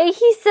just the way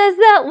he says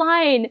that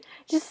line,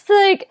 just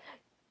like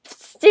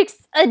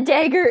sticks a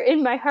dagger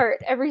in my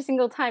heart every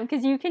single time,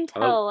 because you can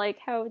tell like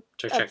how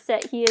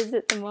upset he is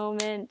at the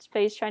moment,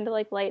 but he's trying to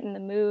like lighten the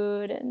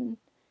mood. And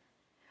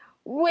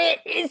Whit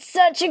is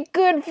such a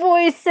good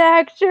voice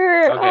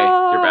actor. Okay,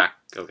 you're back.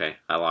 Okay,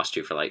 I lost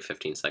you for like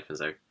 15 seconds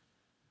there.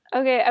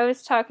 Okay, I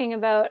was talking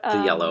about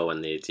the yellow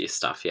and the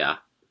stuff. Yeah.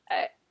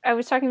 I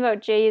was talking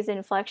about Jay's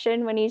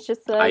inflection when he's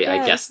just like...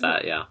 I guessed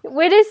that, yeah.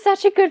 Whit is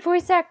such a good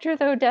voice actor,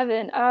 though,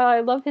 Devin. Oh,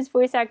 I love his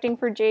voice acting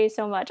for Jay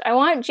so much. I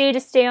want Jay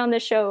to stay on the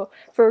show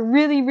for a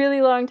really,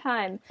 really long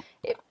time.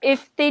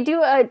 If they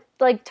do a,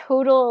 like,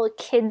 total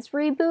kids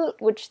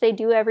reboot, which they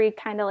do every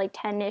kind of, like,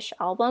 10-ish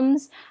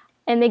albums,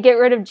 and they get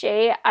rid of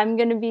Jay, I'm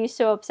going to be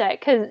so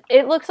upset. Because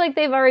it looks like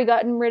they've already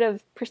gotten rid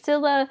of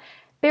Priscilla.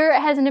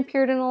 Barrett hasn't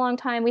appeared in a long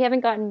time. We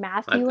haven't gotten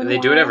Matthew in a while. They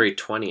do it every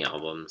 20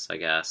 albums, I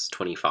guess.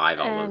 25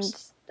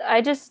 albums. And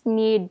I just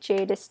need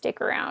Jay to stick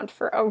around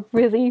for a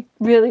really,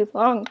 really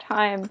long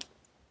time.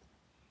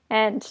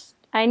 And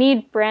I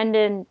need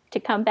Brandon to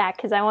come back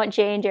because I want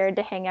Jay and Jared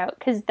to hang out,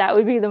 because that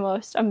would be the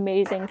most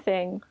amazing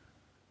thing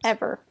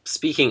ever.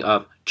 Speaking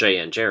of Jay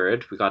and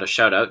Jared, we got a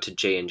shout out to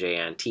J&J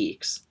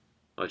Antiques,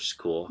 which is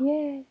cool.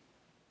 Yay.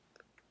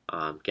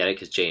 Get it?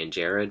 Because Jay and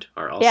Jared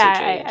are also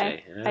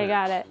J&J. I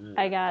got it.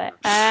 I got it.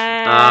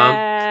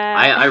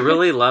 I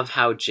really love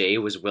how Jay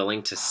was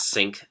willing to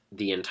sink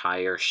the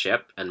entire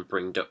ship and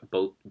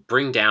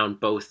bring down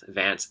both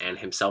Vance and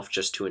himself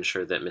just to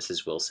ensure that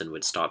Mrs. Wilson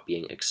would stop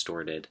being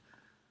extorted.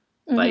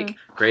 Mm-hmm. Like,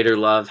 greater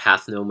love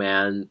hath no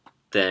man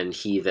than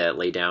he that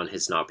lay down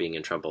his not being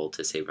in trouble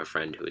to save a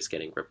friend who is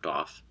getting ripped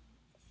off.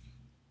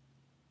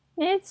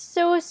 It's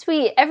so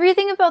sweet.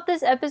 Everything about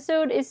this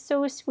episode is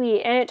so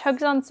sweet, and it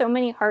tugs on so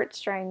many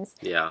heartstrings.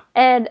 Yeah.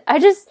 And I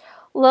just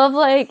love,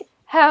 like,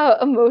 how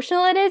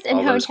emotional it is and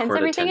All how those intense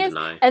quarter everything is.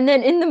 tendineae. And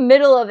then in the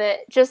middle of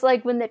it, just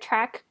like when the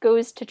track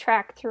goes to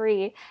track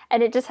 3,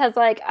 and it just has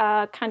like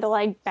a kind of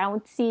like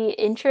bouncy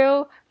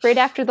intro right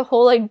after the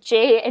whole like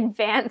Jay and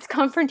Vance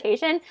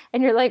confrontation,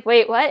 and you're like,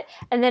 wait, what?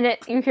 And then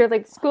you hear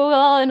like school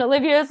bell, and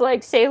Olivia's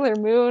like Sailor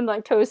Moon,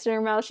 like toast in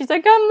her mouth. She's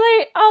like,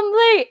 I'm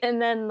late.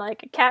 And then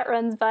like a cat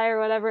runs by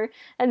or whatever,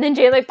 and then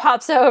Jay like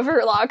pops out of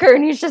her locker,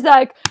 and he's just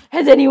like,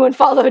 has anyone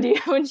followed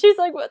you? And she's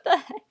like, what the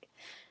heck?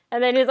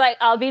 And then he's like,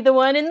 I'll be the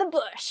one in the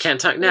bush. Can't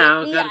talk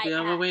now. Gotta be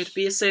on my way to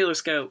be a Sailor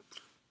Scout.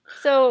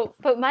 So,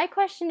 but my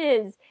question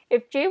is,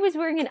 if Jay was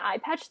wearing an eye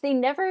patch, they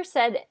never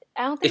said,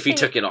 I don't think if he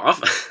took it off.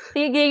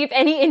 They gave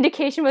any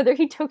indication whether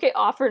he took it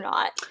off or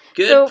not.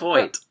 Good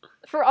point.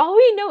 For all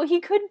we know, he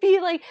could be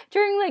like,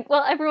 during like,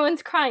 while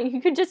everyone's crying, he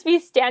could just be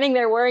standing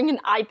there wearing an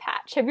eye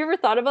patch. Have you ever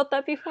thought about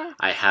that before?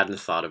 I hadn't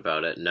thought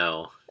about it,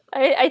 no.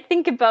 I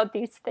think about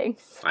these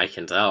things. I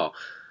can tell.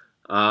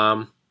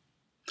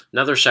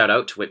 Another shout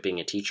out to Whit being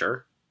a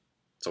teacher.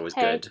 It's always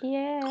good.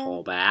 Yeah.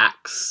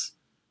 Callbacks.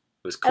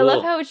 It was cool. I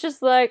love how it's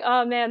just like,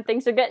 oh man,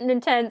 things are getting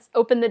intense.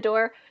 Open the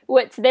door.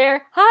 Whit's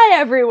there. Hi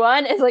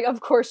everyone. It's like, of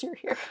course you're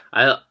here.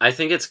 I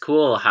think it's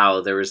cool how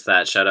there was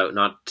that shout out,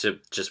 not to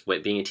just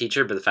Whit being a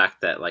teacher, but the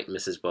fact that like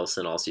Mrs.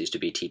 Wilson also used to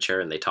be a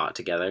teacher and they taught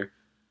together.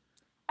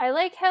 I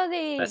like how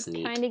they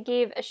neat. kind of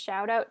gave a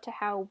shout out to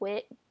how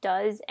Whit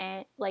does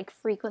and like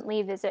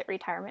frequently visit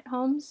retirement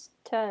homes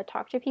to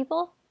talk to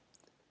people.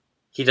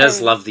 He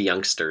does love the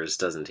youngsters,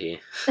 doesn't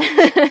he?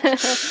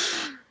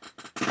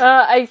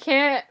 I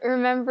can't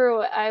remember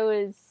what I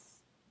was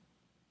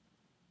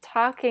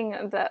talking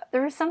about.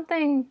 There was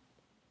something...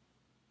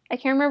 I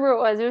can't remember what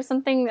it was. There was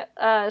something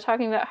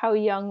talking about how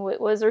young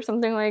Whit was or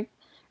something like...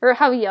 Or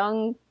how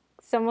young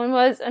someone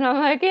was. And I'm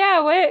like,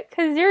 yeah, Whit,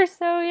 because you're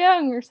so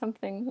young or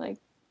something. Like,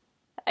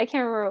 I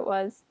can't remember what it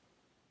was.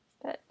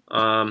 But...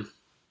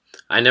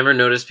 I never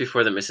noticed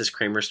before that Mrs.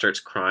 Kramer starts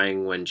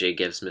crying when Jay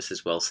gives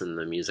Mrs. Wilson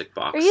the music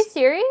box. Are you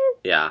serious?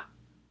 Yeah.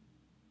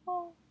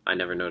 Oh. I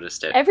never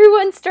noticed it.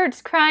 Everyone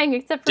starts crying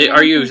except for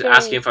Are you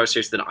asking if I was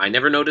serious that I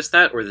never noticed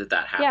that, or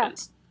that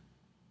happens?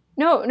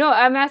 Yeah. No,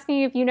 I'm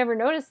asking if you never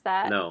noticed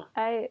that. No.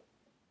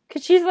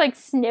 Because she's like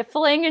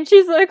sniffling and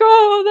she's like,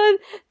 oh,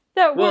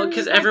 that well,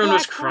 because everyone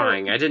was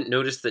crying. I didn't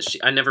notice that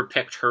I never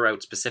picked her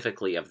out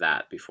specifically of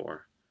that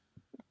before.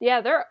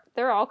 Yeah,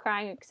 they're all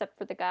crying except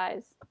for the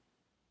guys.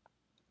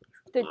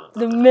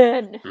 The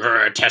men.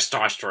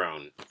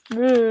 Testosterone.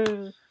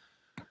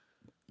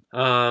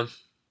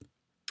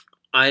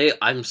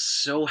 I'm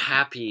so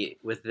happy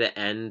with the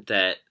end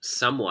that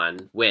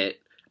someone, Whit,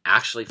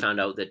 actually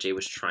found out that Jay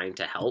was trying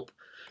to help.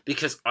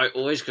 Because I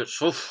always get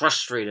so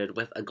frustrated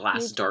with A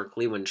Glass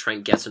Darkly when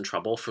Trent gets in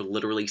trouble for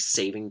literally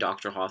saving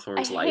Dr.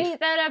 Hawthorne's life. I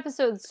hate that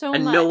episode so much.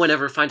 And no one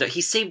ever found out.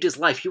 He saved his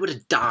life. He would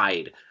have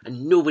died.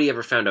 And nobody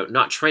ever found out.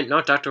 Not Trent,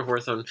 not Dr.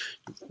 Hawthorne,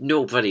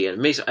 nobody.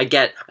 And I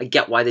get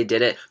why they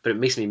did it, but it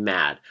makes me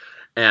mad.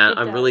 And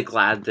I'm really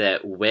glad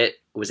that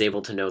Whit was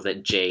able to know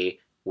that Jay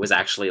was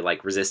actually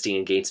like resisting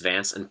against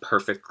Vance and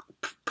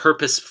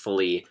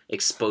purposefully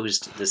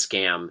exposed the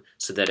scam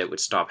so that it would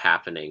stop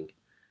happening.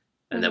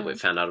 And then we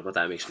found out about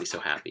that. It makes me so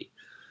happy.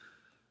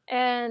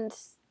 And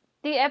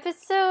the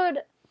episode,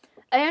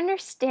 I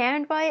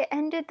understand why it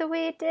ended the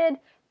way it did,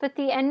 but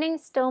the ending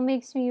still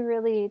makes me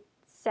really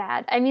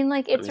sad. I mean,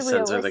 like, it's a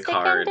realistic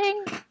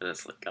ending. And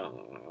it's like,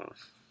 oh.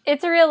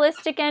 It's a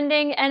realistic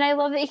ending, and I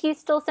love that he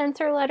still sends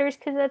her letters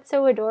because that's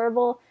so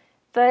adorable.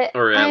 But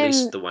or at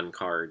least the one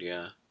card,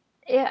 yeah.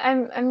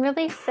 Yeah, I'm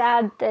really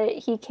sad that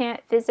he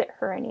can't visit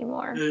her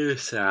anymore.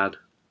 Sad.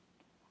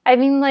 I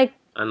mean, like,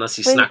 unless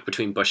he snuck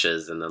between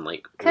bushes and then,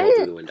 like, rolled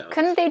through the window.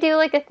 Couldn't they do,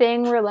 like, a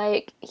thing where,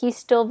 like, he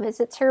still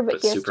visits her,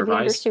 but he has to be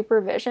under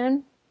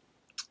supervision?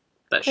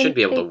 That should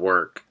be able to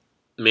work.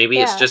 Maybe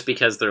it's just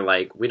because they're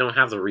like, we don't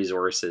have the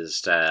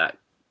resources to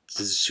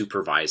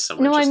supervise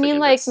someone. No, I mean,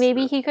 like,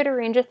 maybe he could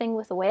arrange a thing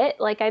with Whit.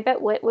 Like, I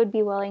bet Whit would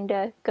be willing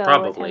to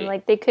go with him.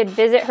 Like, they could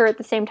visit her at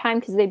the same time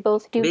because they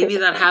both do maybe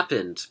that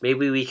happened.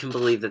 Maybe we can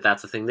believe that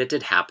that's a thing that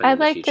did happen in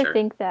the future. I'd like to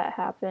think that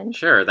happened.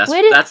 Sure, that's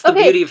the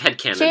beauty of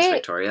headcanons,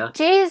 Victoria.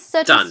 Jay is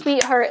such a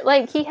sweetheart.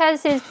 Like, he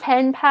has his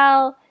pen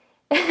pal.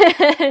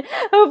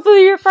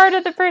 Hopefully you're part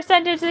of the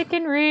percentage that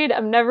can read.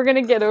 I'm never going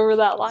to get over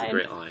that line. That's a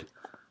great line.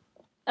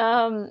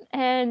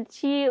 And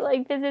she,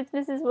 like, visits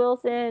Mrs.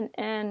 Wilson,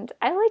 and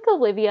I like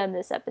Olivia in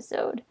this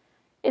episode.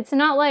 It's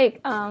not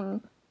like,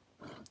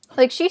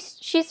 she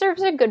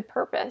serves a good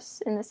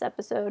purpose in this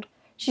episode.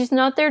 She's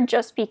not there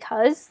just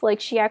because, like,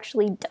 she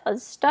actually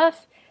does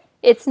stuff.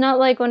 It's not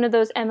like one of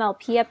those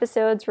MLP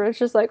episodes where it's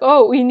just like,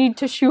 oh, we need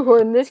to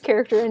shoehorn this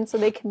character in so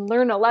they can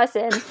learn a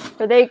lesson,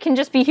 or they can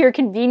just be here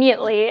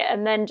conveniently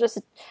and then just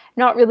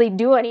not really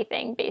do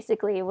anything,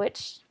 basically,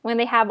 which when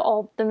they have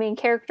all the main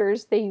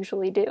characters, they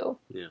usually do.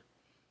 Yeah.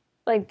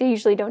 Like, they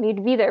usually don't need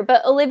to be there.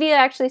 But Olivia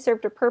actually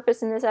served a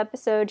purpose in this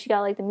episode. She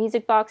got, like, the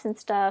music box and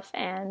stuff,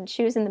 and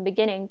she was in the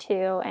beginning,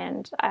 too,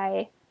 and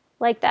I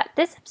like that.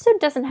 This episode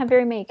doesn't have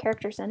very many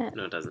characters in it.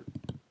 No, it doesn't.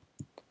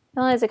 It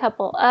only has a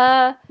couple.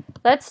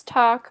 Let's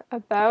talk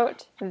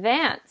about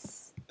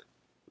Vance.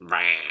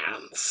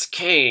 Vance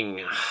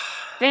King.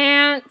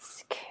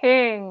 Vance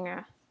King.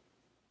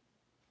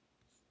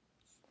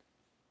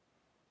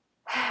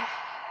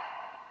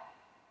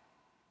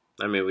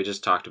 I mean, we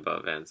just talked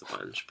about Vance a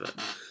bunch, but...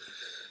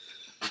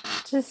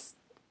 Just,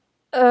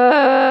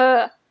 Vance.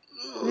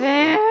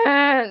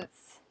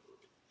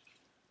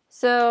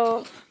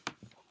 So,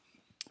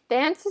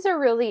 Vance is a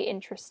really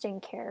interesting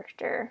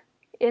character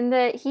in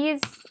that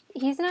he's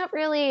not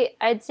really,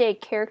 I'd say, a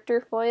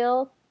character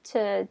foil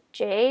to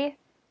Jay,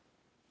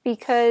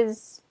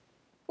 because,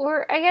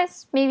 or I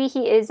guess maybe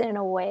he is in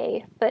a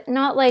way, but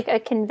not like a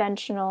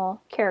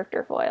conventional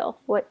character foil.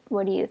 What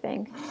do you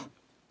think?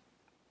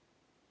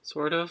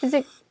 Sort of,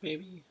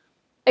 maybe.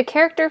 A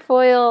character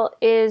foil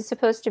is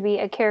supposed to be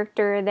a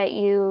character that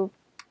you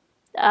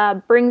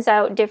brings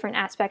out different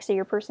aspects of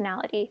your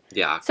personality.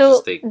 Yeah,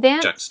 because they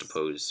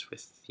juxtapose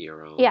with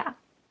your own. Yeah.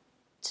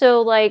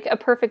 So, like, a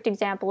perfect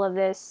example of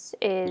this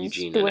is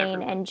Eugene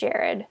Dwayne and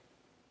Jared.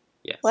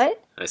 Yes.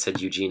 What? I said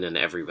Eugene and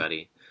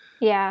everybody.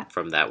 Yeah.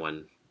 From that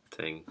one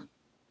thing.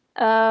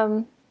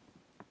 But,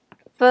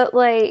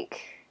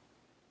 like,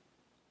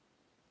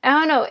 I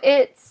don't know,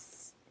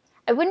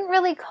 I wouldn't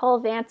really call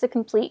Vance a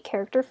complete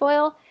character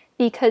foil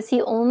because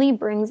he only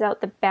brings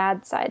out the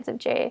bad sides of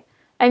Jay.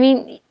 I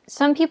mean,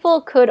 some people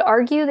could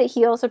argue that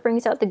he also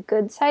brings out the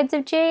good sides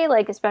of Jay,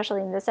 like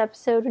especially in this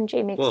episode when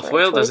Jay makes the right choice.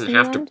 Well, a foil doesn't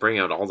have to bring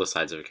out all the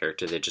sides of a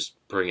character. They just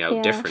bring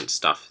out different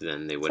stuff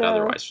than they would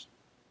otherwise.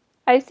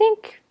 I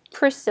think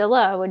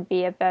Priscilla would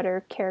be a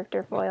better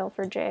character foil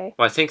for Jay.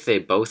 Well, I think they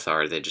both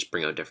are. They just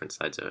bring out different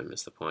sides of him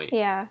is the point.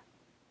 Yeah.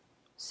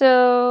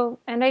 So,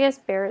 and I guess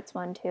Barrett's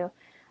one too.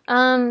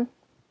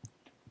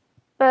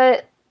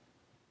 But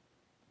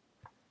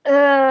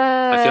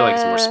I feel like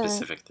it's more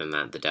specific than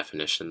that, the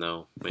definition,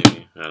 though.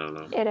 Maybe. I don't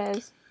know. It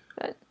is.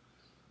 But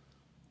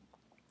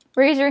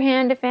raise your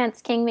hand if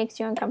Vance King makes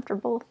you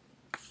uncomfortable.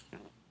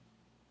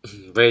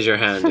 Raise your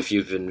hand if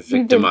you've been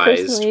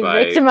victimized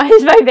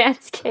by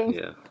Vance King.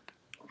 Yeah.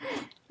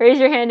 Raise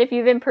your hand if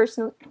you've been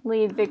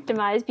personally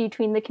victimized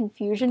between the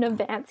confusion of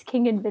Vance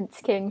King and Vince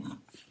King.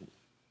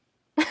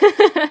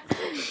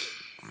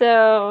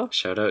 So...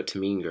 Shout out to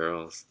Mean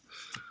Girls.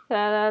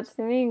 Shout out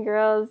to Mean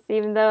Girls,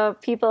 even though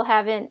people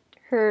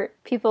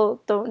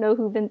don't know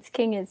who Vince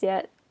King is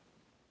yet.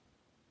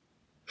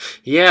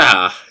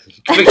 Yeah,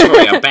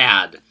 Victoria,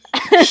 bad.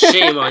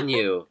 Shame on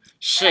you.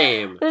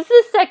 Shame. This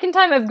is the second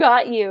time I've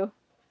got you.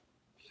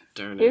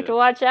 Darn it. You have to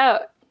watch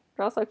out,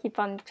 or else I'll keep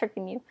on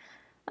tricking you.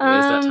 It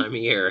is that time of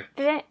year.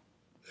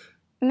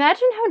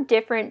 Imagine how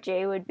different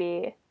Jay would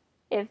be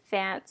if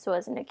Vance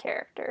wasn't a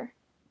character.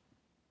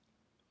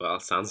 Well,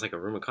 sounds like a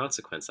Room of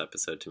Consequence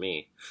episode to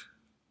me.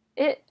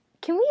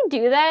 Can we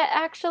do that,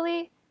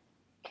 actually?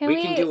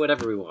 We can do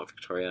whatever we want,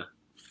 Victoria.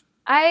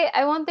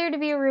 I want there to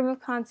be a Room of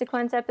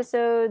Consequence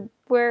episode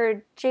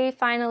where Jay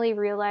finally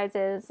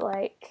realizes,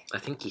 like... I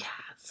think he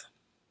has.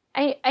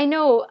 I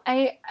know.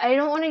 I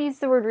don't want to use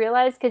the word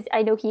realize because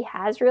I know he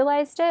has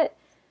realized it.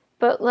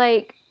 But,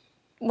 like,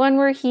 one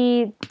where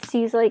he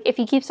sees, like, if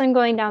he keeps on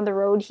going down the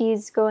road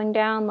he's going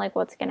down, like,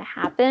 what's going to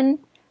happen?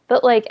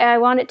 But, like, I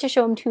want it to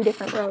show him two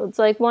different roads.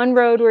 Like, one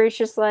road where it's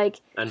just,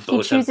 like... And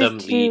both of them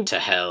lead to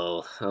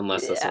hell,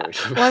 unless that's what we're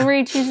talking about. One where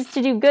he chooses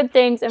to do good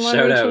things, and one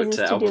where he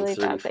chooses to do, like,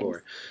 bad things.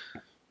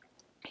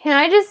 Can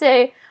I just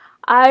say,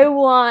 I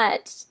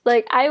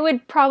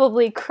would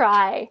probably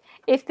cry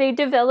if they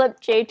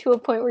developed Jay to a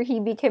point where he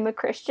became a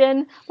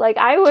Christian. Like,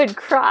 I would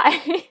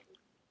cry.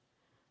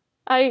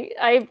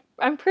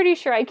 I'm pretty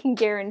sure I can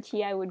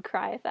guarantee I would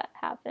cry if that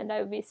happened. I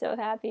would be so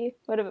happy.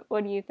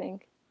 What do you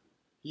think?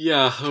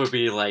 Yeah, it would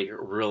be, like,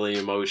 really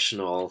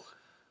emotional.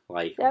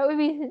 Like that would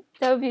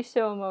be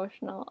so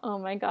emotional. Oh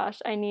my gosh,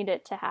 I need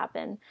it to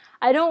happen.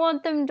 I don't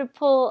want them to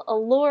pull a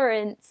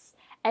Lawrence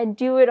and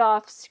do it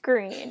off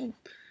screen.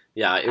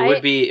 Yeah, it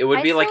would be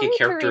like a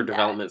character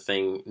development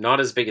thing, not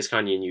as big as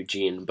Kanye and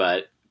Eugene,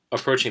 but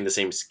approaching the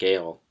same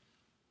scale.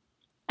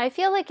 I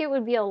feel like it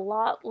would be a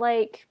lot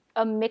like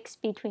a mix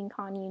between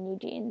Kanye and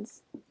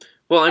Eugene's.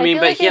 Well, I mean,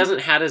 but he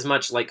hasn't had as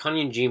much, like,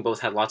 Kanye and Eugene both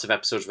had lots of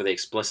episodes where they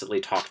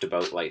explicitly talked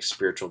about, like,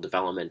 spiritual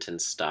development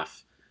and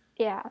stuff.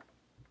 Yeah.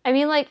 I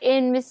mean, like,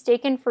 in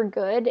Mistaken for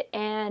Good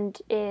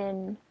and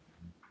in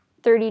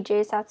 30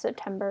 Days That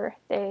September,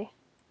 they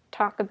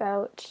talk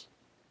about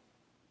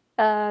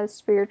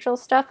spiritual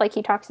stuff, like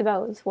he talks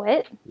about with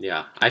Whit.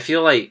 Yeah. I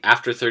feel like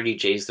after 30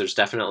 J's, there's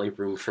definitely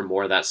room for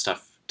more of that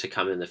stuff to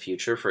come in the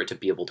future for it to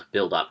be able to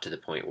build up to the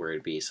point where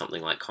it'd be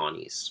something like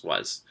Connie's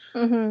was.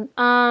 Mm-hmm.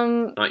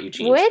 Not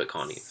Eugene's, Whit's but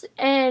Connie's.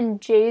 And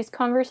Jay's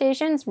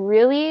conversations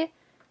really,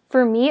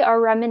 for me,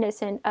 are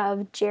reminiscent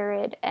of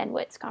Jared and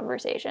Whit's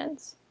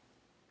conversations.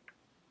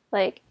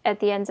 Like, at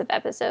the ends of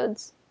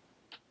episodes.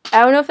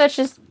 I don't know if that's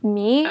just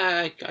me.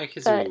 I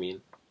can see what you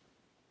mean.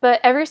 But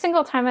every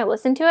single time I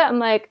listen to it, I'm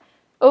like,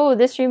 oh,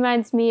 this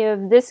reminds me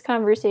of this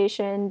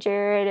conversation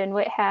Jared and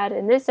Whit had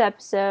in this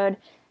episode.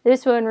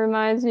 This one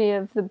reminds me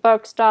of The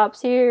Buck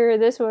Stops Here.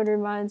 This one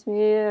reminds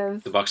me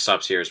of... The Buck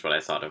Stops Here is what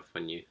I thought of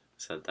when you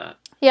said that.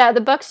 Yeah,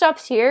 The Buck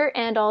Stops Here,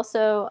 and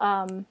also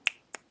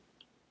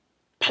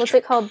what's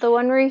it called? The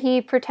one where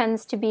he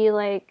pretends to be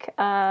like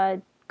a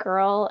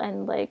girl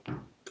and like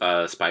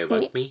Spy Who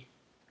Bugged Me?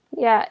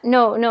 Yeah,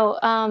 no,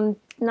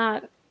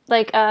 not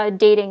like a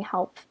dating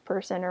help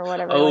person or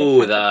whatever. Oh,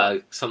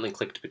 like Something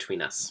Clicked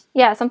Between Us.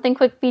 Yeah, Something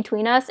Clicked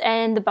Between Us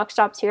and The Buck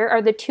Stops Here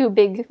are the two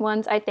big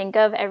ones I think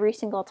of every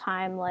single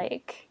time,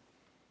 like,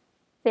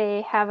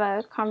 they have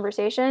a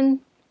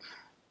conversation.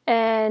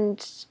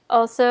 And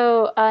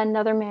also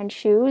Another Man's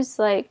Shoes,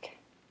 like,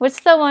 what's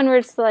the one where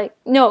it's like,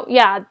 no,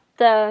 yeah,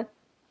 the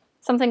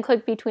Something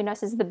Clicked Between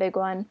Us is the big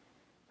one.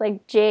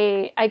 Like,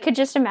 Jay, I could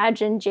just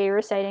imagine Jay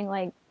reciting,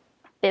 like,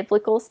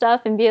 biblical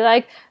stuff and be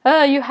like,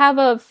 oh, you have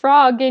a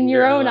frog in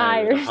your own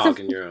eye or something. A hog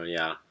in your own,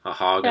 yeah. A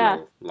hog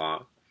and a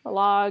log. A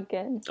log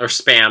and... Or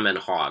spam and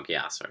hog,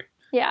 yeah, sorry.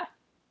 Yeah.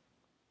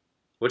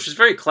 Which is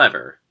very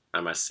clever,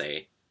 I must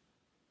say.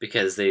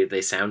 Because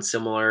they sound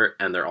similar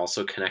and they're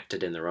also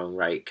connected in their own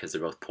right because they're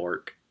both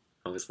pork.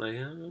 I was like,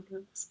 oh,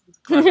 that's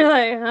clever. You're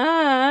like,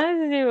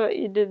 I see what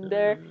you did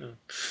there.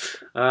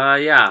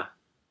 Yeah.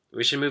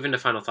 We should move into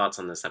final thoughts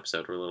on this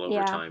episode. We're a little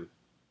over time.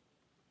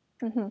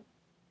 Mm-hmm.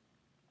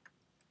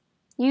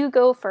 You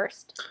go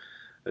first.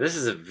 This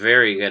is a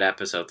very good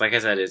episode. Like I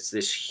said,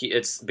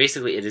 it's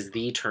basically it is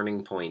the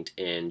turning point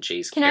in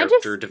Jay's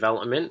character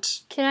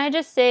development. Can I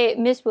just say,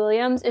 Miss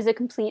Williams is a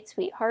complete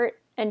sweetheart,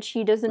 and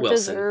she doesn't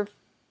deserve.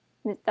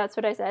 That's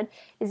what I said.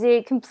 Is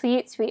a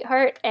complete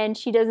sweetheart, and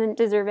she doesn't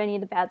deserve any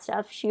of the bad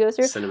stuff she goes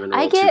through. Cinnamon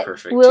roll, too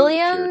perfect,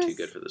 Williams, too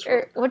good for this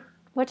world.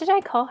 What did I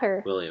call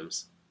her?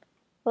 Williams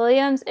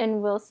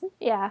and Wilson.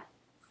 Yeah,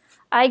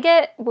 I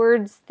get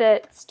words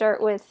that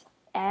start with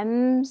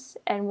M's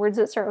and words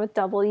that start with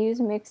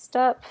W's mixed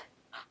up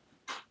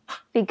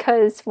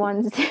because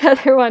one's the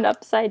other one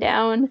upside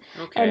down,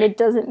 and it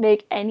doesn't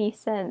make any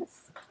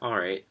sense. All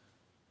right.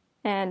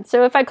 And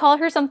so if I call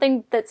her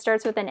something that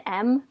starts with an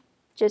M,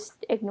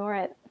 just ignore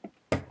it.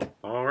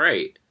 All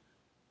right.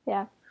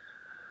 Yeah.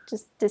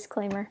 Just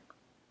disclaimer.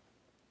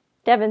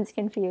 Devin's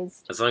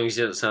confused. As long as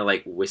you don't sound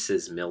like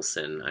Mrs.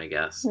 Milson, I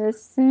guess.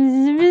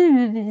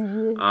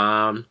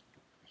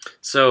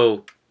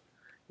 So,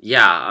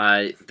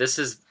 yeah, this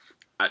is,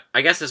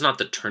 I guess it's not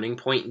the turning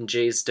point in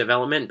Jay's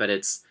development, but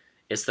it's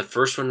the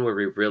first one where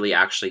we really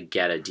actually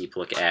get a deep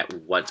look at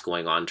what's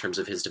going on in terms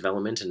of his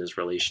development and his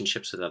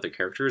relationships with other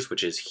characters,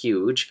 which is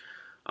huge.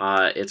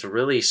 It's a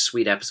really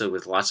sweet episode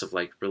with lots of,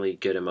 like, really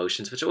good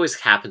emotions, which always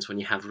happens when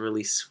you have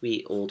really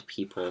sweet old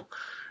people.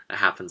 That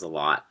happens a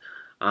lot.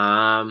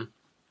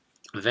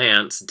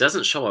 Vance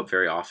doesn't show up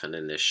very often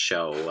in this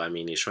show. I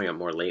mean, he's showing up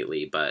more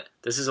lately, but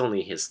this is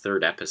only his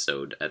third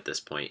episode at this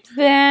point.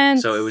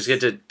 Vance! So it was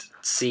good to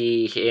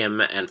see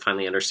him and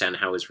finally understand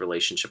how his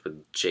relationship with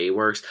Jay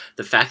works.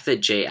 The fact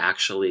that Jay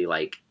actually,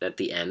 like, at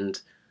the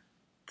end,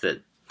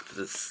 that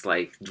this,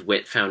 like,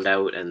 Whit found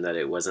out and that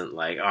it wasn't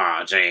like,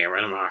 oh, Jay,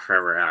 run him off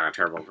forever, a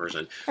terrible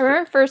person. I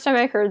remember the first time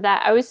I heard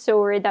that, I was so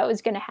worried that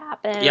was going to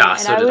happen. Yeah, and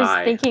so did I.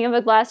 was thinking of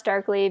A Glass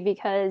Darkly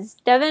because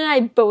Devin and I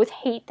both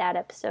hate that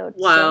episode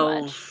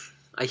so much.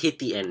 I hate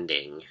the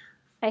ending.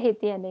 I hate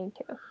the ending,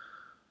 too.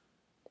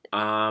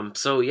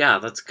 So yeah,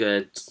 that's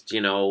good. You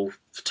know,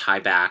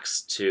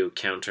 tiebacks to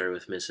counter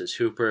with Mrs.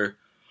 Hooper.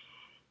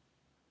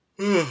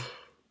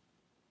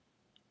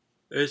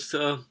 It's,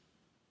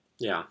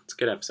 yeah, it's a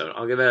good episode.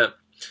 I'll give it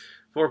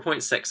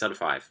 4.6 out of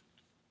 5.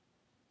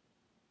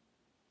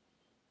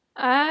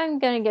 I'm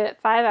going to give it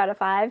 5 out of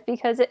 5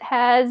 because it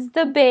has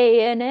the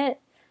Bay in it.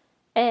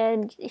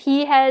 And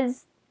he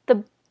has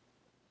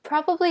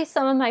probably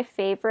some of my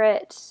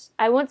favorite,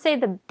 I won't say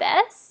the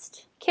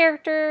best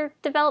character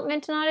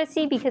development in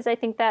Odyssey because I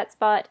think that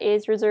spot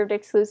is reserved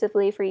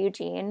exclusively for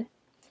Eugene.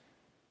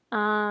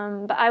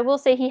 But I will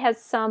say he has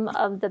some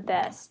of the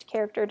best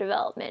character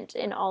development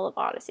in all of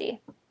Odyssey.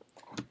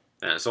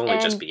 And it's only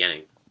just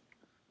beginning.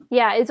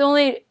 Yeah, it's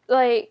only,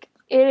 like,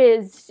 it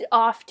is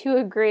off to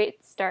a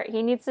great start.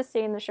 He needs to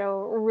stay in the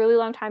show a really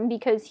long time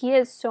because he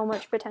has so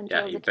much potential.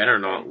 Yeah, he better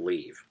not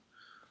leave.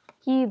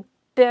 He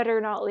better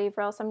not leave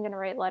or else I'm going to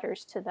write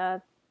letters to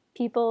the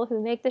people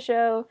who make the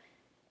show.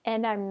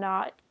 And I'm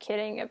not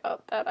kidding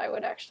about that. I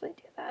would actually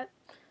do that.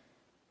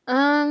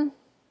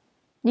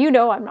 You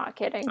know I'm not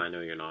kidding. I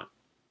know you're not.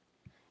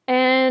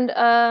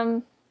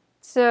 And,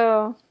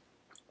 so...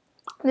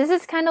 this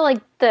is kind of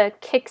like the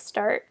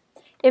kickstart.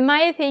 In my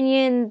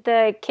opinion,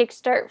 the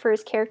kickstart for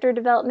his character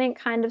development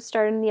kind of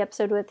started in the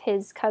episode with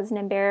his cousin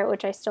and Barrett,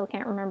 which I still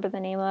can't remember the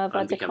name of.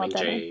 What's it called?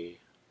 Jay.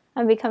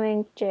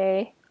 Unbecoming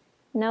Jay.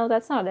 No,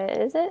 that's not it,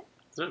 is it?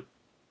 No.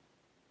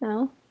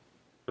 No?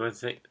 I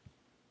think.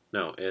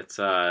 No, it's,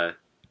 Jay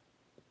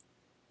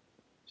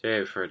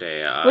for a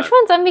Day. Which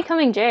one's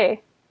Unbecoming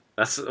Jay?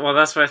 That's what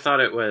I thought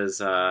it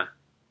was, I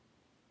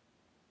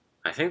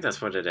think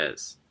that's what it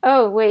is.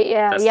 Oh, wait,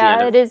 yeah. That's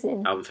yeah, it is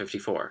in album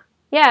 54.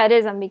 Yeah, it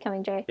is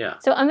Unbecoming Jay. Yeah.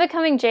 So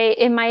Unbecoming Jay,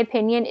 in my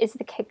opinion, is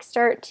the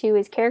kickstart to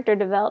his character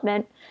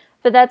development.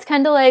 But that's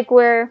kind of like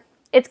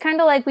it's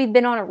kind of like we've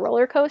been on a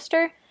roller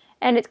coaster,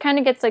 and it kind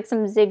of gets like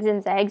some zigs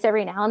and zags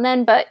every now and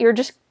then, but you're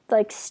just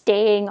like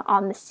staying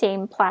on the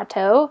same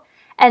plateau.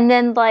 And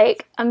then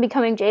like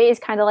Unbecoming Jay is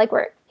kind of like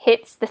where it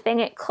hits the thing,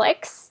 it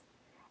clicks.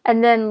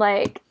 And then,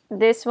 like,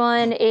 this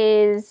one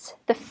is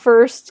the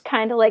first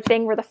kind of, like,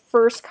 thing where the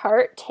first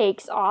cart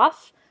takes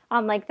off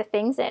on, like, the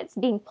things that's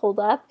being pulled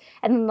up.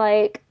 And,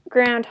 like,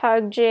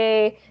 Groundhog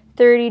Day,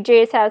 30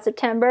 Days Out of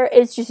September,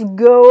 it's just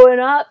going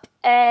up,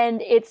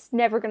 and it's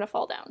never going to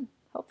fall down,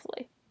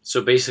 hopefully.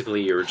 So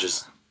basically you're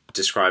just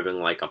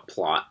describing, like, a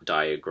plot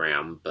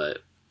diagram, but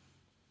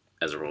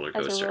as a roller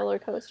coaster. As a roller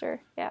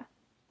coaster, yeah.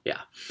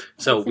 Yeah.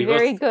 So we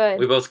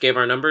both gave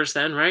our numbers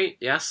then, right?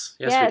 Yes,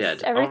 we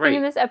did. Everything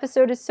in this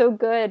episode is so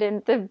good,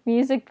 and the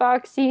music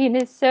box scene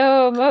is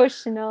so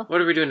emotional.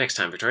 What are we doing next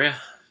time, Victoria?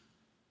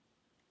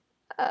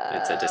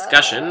 It's a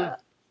discussion.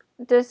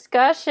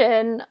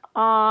 Discussion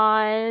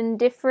on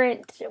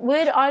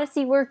would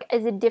Odyssey work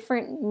as a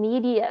different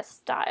media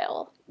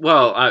style?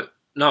 Well,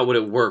 not would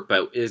it work,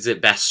 but is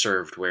it best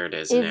served where it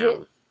is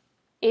now?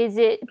 Is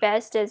it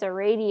best as a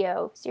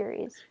radio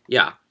series?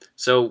 Yeah.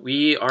 So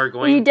we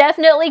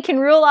definitely can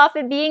rule off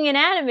it being an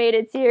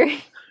animated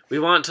series. We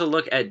want to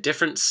look at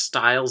different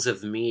styles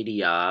of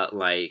media,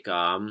 like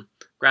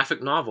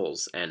graphic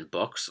novels and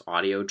books,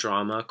 audio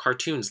drama,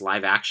 cartoons,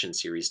 live action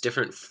series,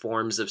 different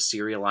forms of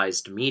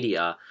serialized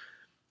media,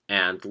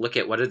 and look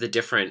at what are the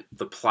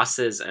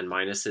pluses and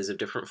minuses of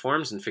different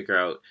forms and figure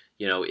out,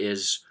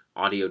 is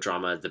audio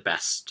drama the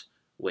best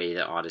way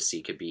that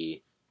Odyssey could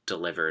be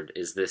delivered?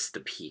 Is this the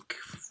peak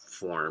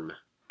form?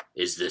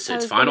 Is this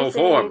its final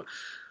form?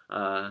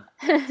 So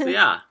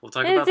yeah, we'll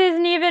talk about... This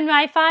isn't even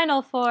my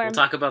final form. We'll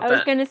talk about that. I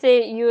was going to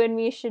say you and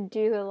me should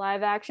do a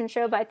live action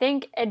show, but I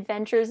think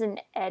Adventures in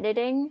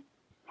Editing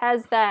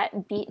has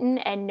that beaten,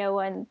 and no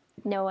one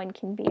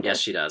can beat it. Yes,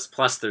 she does.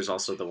 Plus, there's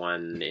also the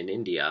one in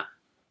India.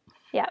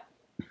 Yeah.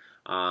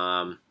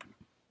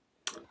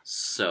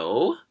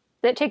 So...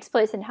 That takes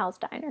place in Hal's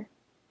Diner.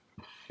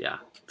 Yeah,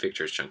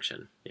 Victor's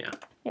Junction. Yeah.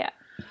 Yeah.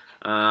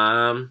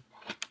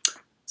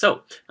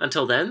 So,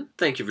 until then,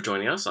 thank you for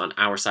joining us on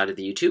our side of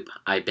the YouTube.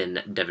 I've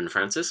been Devin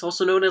Francis,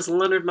 also known as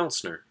Leonard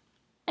Meltzner.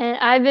 And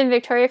I've been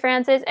Victoria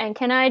Francis, and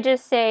can I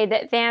just say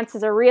that Vance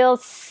is a real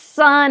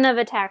son of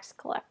a tax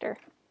collector.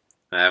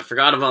 I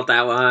forgot about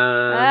that one.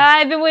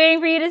 I've been waiting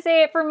for you to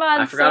say it for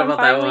months. I forgot about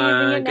that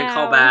one. Good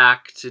call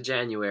back to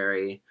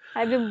January.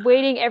 I've been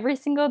waiting every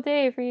single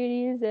day for you to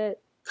use it.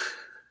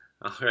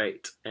 All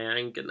right,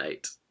 and good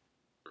night.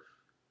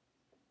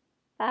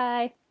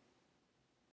 Bye.